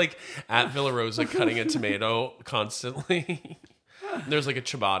 She's just like at Villa Rosa cutting a tomato constantly. There's like a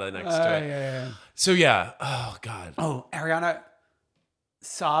ciabatta next to it. Yeah. So yeah. Oh God. Oh, Ariana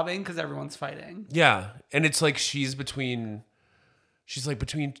sobbing because everyone's fighting. Yeah, and it's like she's like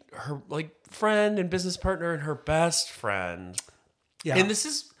between her like friend and business partner and her best friend. Yeah, and this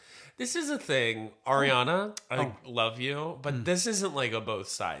is a thing, Ariana. I love you, but this isn't like a both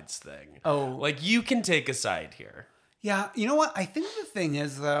sides thing. Oh, like you can take a side here. Yeah, you know what? I think the thing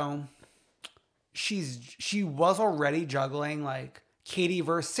is though, she was already juggling like Katie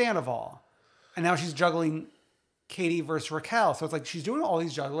versus Sandoval, and now she's juggling Katie versus Raquel. So it's like she's doing all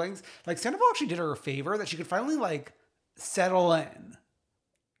these jugglings. Like Sandoval actually did her a favor that she could finally like settle in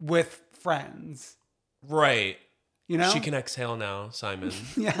with friends. Right. You know? She can exhale now, Simon.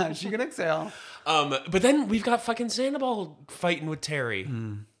 Yeah, she can exhale. But then we've got fucking Sandoval fighting with Terry.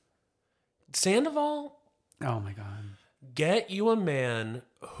 Sandoval? Oh my God. Get you a man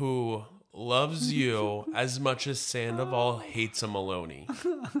who loves you as much as Sandoval hates a Maloney.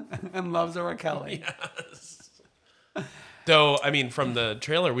 And loves a Raquel. Yes. Though, I mean, from the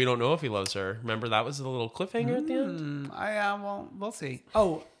trailer, we don't know if he loves her. Remember, that was the little cliffhanger at the end? Well, we'll see.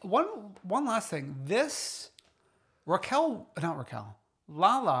 Oh, one last thing.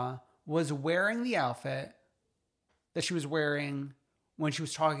 Lala was wearing the outfit that she was wearing when she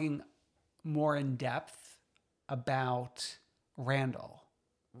was talking more in depth about Randall.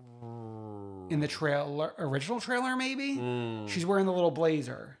 In the original trailer, maybe? She's wearing the little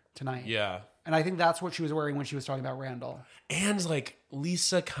blazer tonight. Yeah. And I think that's what she was wearing when she was talking about Randall. And like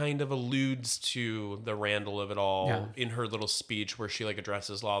Lisa kind of alludes to the Randall of it all in her little speech where she like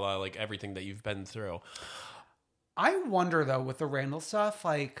addresses Lala, like everything that you've been through. I wonder though, with the Randall stuff,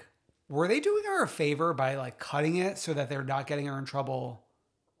 like, were they doing her a favor by like cutting it so that they're not getting her in trouble,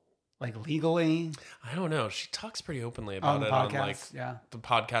 like legally? I don't know. She talks pretty openly about it on like the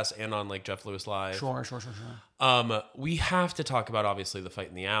podcast and on like Jeff Lewis Live. Sure. We have to talk about obviously the fight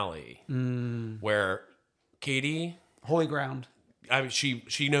in the alley where Katie, holy ground. I mean,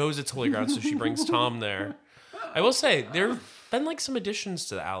 she knows it's holy ground, so she brings Tom there. I will say there've been like some additions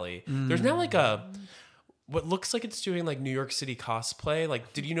to the alley. There's now like what looks like it's doing like New York City cosplay.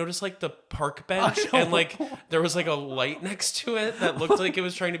 Like, did you notice like the park bench and like there was like a light next to it that looked like it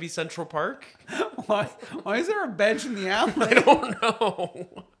was trying to be Central Park? Why is there a bench in the alley? I don't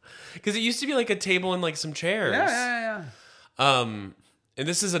know. Because it used to be like a table and like some chairs. Yeah. And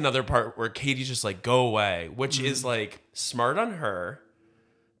this is another part where Katie's just like, go away, which is like smart on her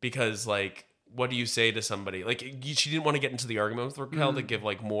because like, what do you say to somebody? Like, she didn't want to get into the argument with Raquel to give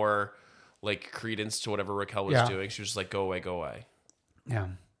like more like credence to whatever Raquel was doing. She was just like, go away. Yeah.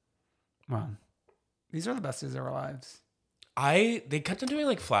 Well, these are the best days of our lives. They kept on doing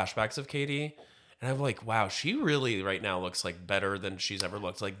like flashbacks of Katie. And I'm like, wow, she really right now looks like better than she's ever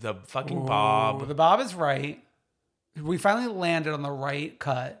looked. Like the fucking bob. The bob is right. We finally landed on the right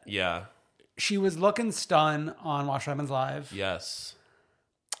cut. Yeah. She was looking stunned on Watch What Happens Live. Yes.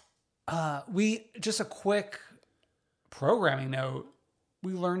 Just a quick programming note.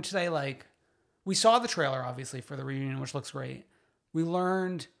 We learned today, like, we saw the trailer, obviously, for the reunion, which looks great. We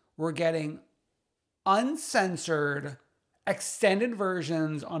learned we're getting uncensored extended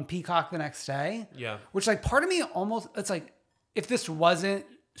versions on Peacock the next day. Yeah. Which, like, part of me almost, it's like, if this wasn't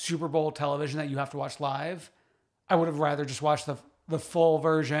Super Bowl television that you have to watch live, I would have rather just watched the full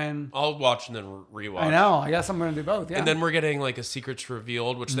version. I'll watch and then rewatch. I know. I guess I'm going to do both. Yeah. And then we're getting like a Secrets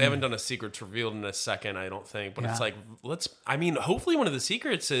Revealed, which they haven't done a Secrets Revealed in a second, I don't think. But it's like, hopefully one of the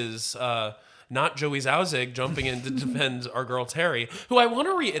secrets is not Joey Zauzig jumping in to defend our girl Terry, who I want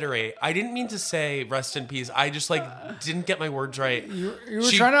to reiterate. I didn't mean to say rest in peace. I just didn't get my words right. You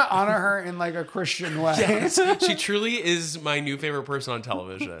were trying to honor her in like a Christian way. Yes, she truly is my new favorite person on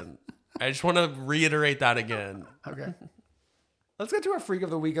television. I just want to reiterate that again. Okay. Let's get to our Freak of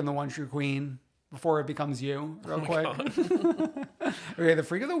the Week and the One True Queen before it becomes you, real quick. Okay, the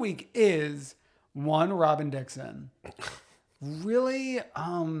Freak of the Week is one Robin Dixon. Really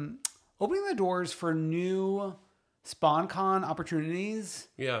opening the doors for new SpawnCon opportunities.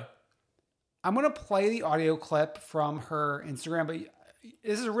 Yeah. I'm going to play the audio clip from her Instagram, but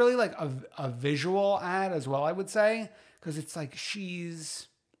this is really like a visual ad as well, I would say, because it's like she's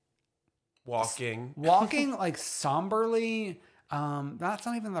walking like somberly. That's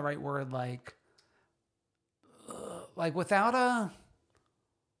not even the right word. Like without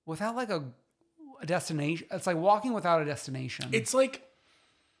like a destination. It's like walking without a destination. It's like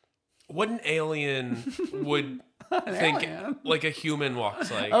what an alien would think like a human walks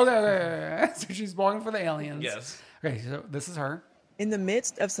like. Okay. So she's walking for the aliens. Yes. Okay, so this is her. In the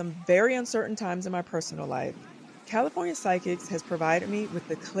midst of some very uncertain times in my personal life, California Psychics has provided me with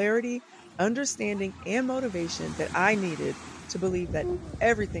the clarity, understanding, and motivation that I needed to believe that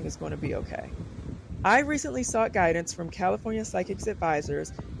everything is going to be okay. I recently sought guidance from California Psychics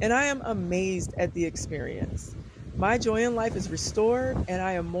advisors, and I am amazed at the experience. My joy in life is restored, and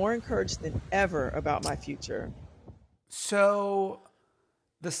I am more encouraged than ever about my future. So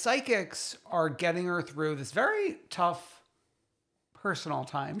the psychics are getting her through this very tough personal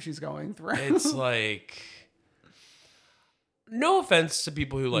time she's going through. It's like, no offense to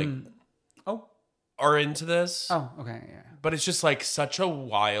people who like are into this. Oh, okay, yeah. But it's just like such a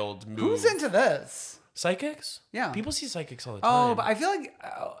wild move. Who's into this? Psychics? Yeah. People see psychics all the time. Oh, but I feel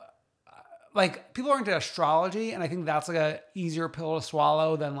like people are into astrology, and I think that's like a easier pill to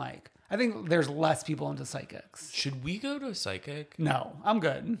swallow than like, I think there's less people into psychics. Should we go to a psychic? No, I'm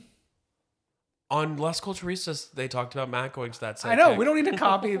good. On Las Culturistas, they talked about Matt going to that psychic. I know, we don't need to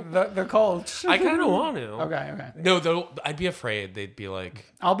copy the cult. I kind of want to. Okay. No, though, I'd be afraid. They'd be like...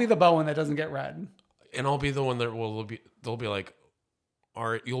 I'll be the Bowen that doesn't get read. And I'll be the one that they'll be like,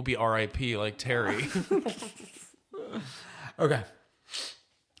 you'll be R.I.P. like Terry. Okay.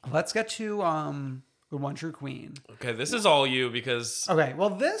 Let's get to the One True Queen. Okay, this is all you because... Okay, well,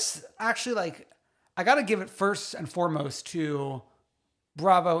 this actually, like, I got to give it first and foremost to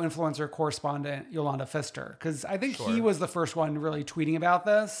Bravo influencer correspondent Yolanda Pfister, because I think he was the first one really tweeting about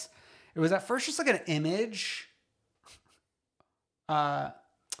this. It was at first just like an image.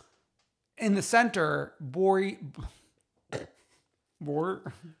 In the center,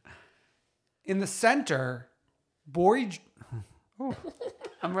 in the center, oh,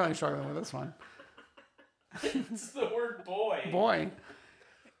 I'm really struggling with this one. It's the word boy. Boy.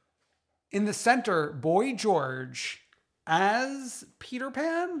 In the center, Boy George as Peter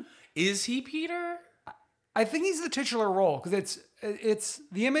Pan. Is he Peter? I think he's the titular role because it's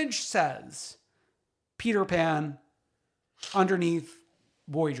the image says Peter Pan underneath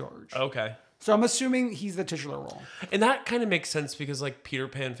Boy George. Okay. So I'm assuming he's the titular role. And that kind of makes sense because like Peter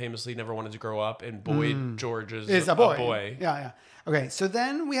Pan famously never wanted to grow up and Boy George is a boy. Yeah. Okay. So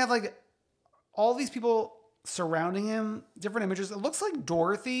then we have like all these people surrounding him, different images. It looks like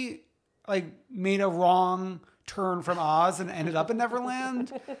Dorothy like made a wrong turn from Oz and ended up in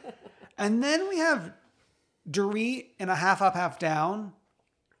Neverland. And then we have Dorit in a half up, half down,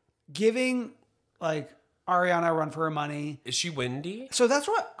 giving like Ariana a run for her money. Is she Wendy? So that's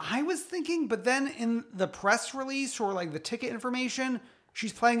what I was thinking. But then in the press release or like the ticket information,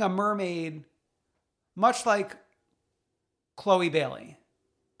 she's playing a mermaid, much like Chloe Bailey.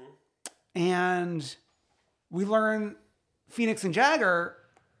 And we learn Phoenix and Jagger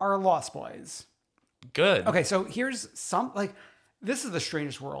are Lost Boys. Good. Okay, so here's some, like, this is the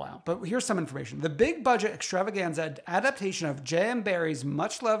strangest rollout, but here's some information. The big budget extravaganza adaptation of J.M. Barrie's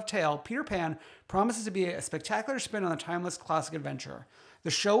much-loved tale, Peter Pan, promises to be a spectacular spin on the timeless classic adventure.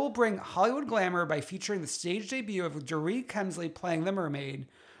 The show will bring Hollywood glamour by featuring the stage debut of Dorit Kemsley playing the mermaid,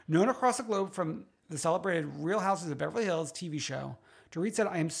 known across the globe from the celebrated Real Houses of Beverly Hills TV show. Dorit said,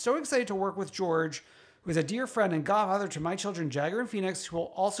 "I am so excited to work with George, who is a dear friend and godfather to my children, Jagger and Phoenix, who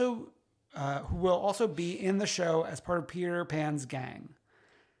will also who will also be in the show as part of Peter Pan's gang.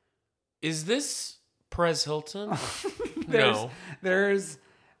 Is this Perez Hilton? No. Is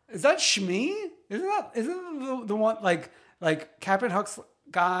that Shmi? Isn't the one like Captain Hook's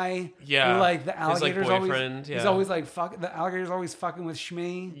guy? Yeah. Who, like the alligators boyfriend. He's always like the alligator's always fucking with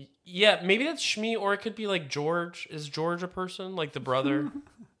Shmi. Yeah, maybe that's Shmi, or it could be like George. Is George a person? Like the brother?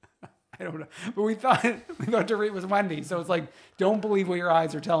 I don't know. But we thought Dorit was Wendy, so it's like, don't believe what your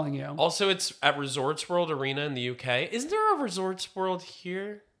eyes are telling you. Also, it's at Resorts World Arena in the UK. Isn't there a Resorts World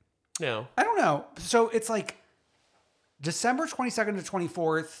here? No. I don't know. So it's like December 22nd to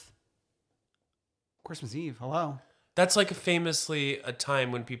 24th. Christmas Eve. Hello. That's like famously a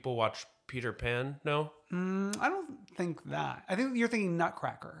time when people watch Peter Pan. No? I don't think that. I think you're thinking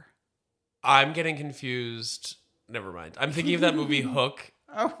Nutcracker. I'm getting confused. Never mind. I'm thinking of that movie Hook.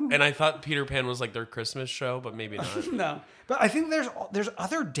 Oh. And I thought Peter Pan was like their Christmas show, but maybe not. No. But I think there's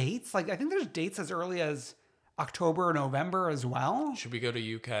other dates. Like I think there's dates as early as October or November as well. Should we go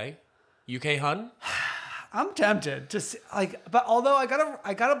to UK? UK, hun? I'm tempted to see, but although I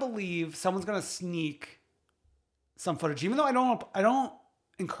gotta believe someone's gonna sneak some footage, even though I don't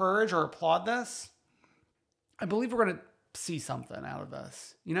encourage or applaud this. I believe we're gonna see something out of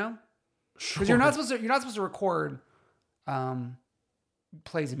this, you know, because you're not supposed to record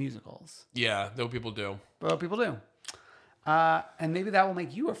plays and musicals. Yeah, though people do. But people do. And maybe that will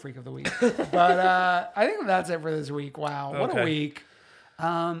make you a freak of the week. But I think that's it for this week. Wow, what a week.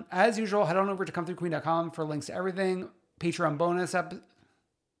 As usual, head on over to comethroughqueen.com for links to everything. Patreon bonus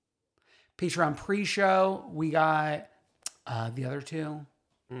Patreon pre-show. We got the other two.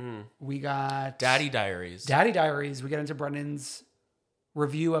 Mm-hmm. We got Daddy Diaries. We get into Brendan's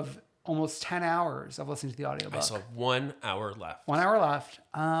review of almost 10 hours of listening to the audiobook. I still have 1 hour left. 1 hour left.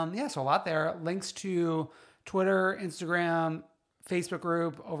 So a lot there. Links to Twitter, Instagram, Facebook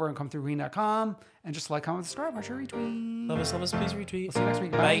group over on comethroughqueen.com. And just like, comment, subscribe, watch your retweet. Love us, please retweet. We'll see you next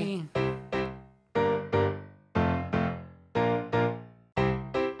week. Bye.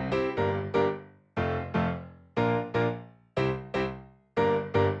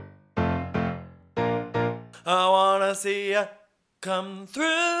 I wanna see ya come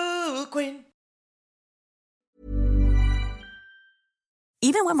through, Queen.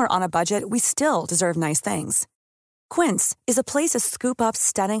 Even when we're on a budget, we still deserve nice things. Quince is a place to scoop up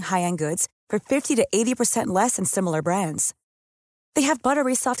stunning high-end goods for 50 to 80% less than similar brands. They have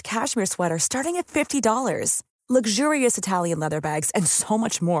buttery soft cashmere sweaters starting at $50, luxurious Italian leather bags, and so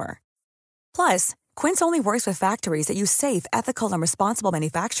much more. Plus, Quince only works with factories that use safe, ethical, and responsible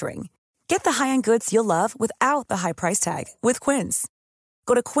manufacturing. Get the high-end goods you'll love without the high price tag with Quince.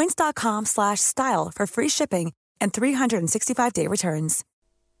 Go to quince.com/style for free shipping and 365-day returns.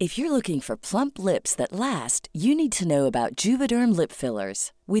 If you're looking for plump lips that last, you need to know about Juvederm lip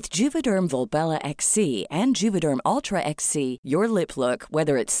fillers. With Juvederm Volbella XC and Juvederm Ultra XC, your lip look,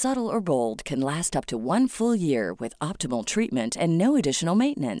 whether it's subtle or bold, can last up to 1 full year with optimal treatment and no additional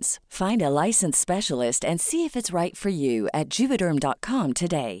maintenance. Find a licensed specialist and see if it's right for you at Juvederm.com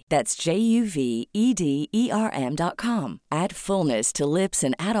today. That's JUVEDERM.com. Add fullness to lips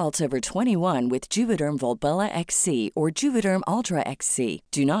in adults over 21 with Juvederm Volbella XC or Juvederm Ultra XC.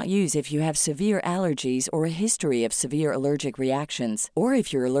 Do not use if you have severe allergies or a history of severe allergic reactions, or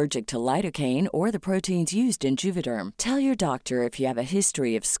if you're allergic to lidocaine or the proteins used in Juvederm. Tell your doctor if you have a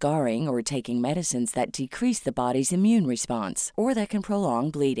history of scarring or taking medicines that decrease the body's immune response or that can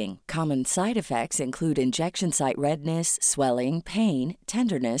prolong bleeding. Common side effects include injection site redness, swelling, pain,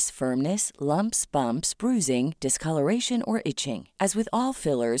 tenderness, firmness, lumps, bumps, bruising, discoloration, or itching. As with all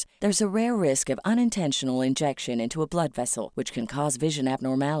fillers, there's a rare risk of unintentional injection into a blood vessel, which can cause vision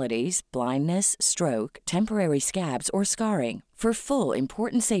abnormalities, blindness, stroke, temporary scabs, or scarring. For full,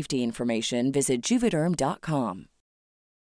 important safety information, visit Juvederm.com.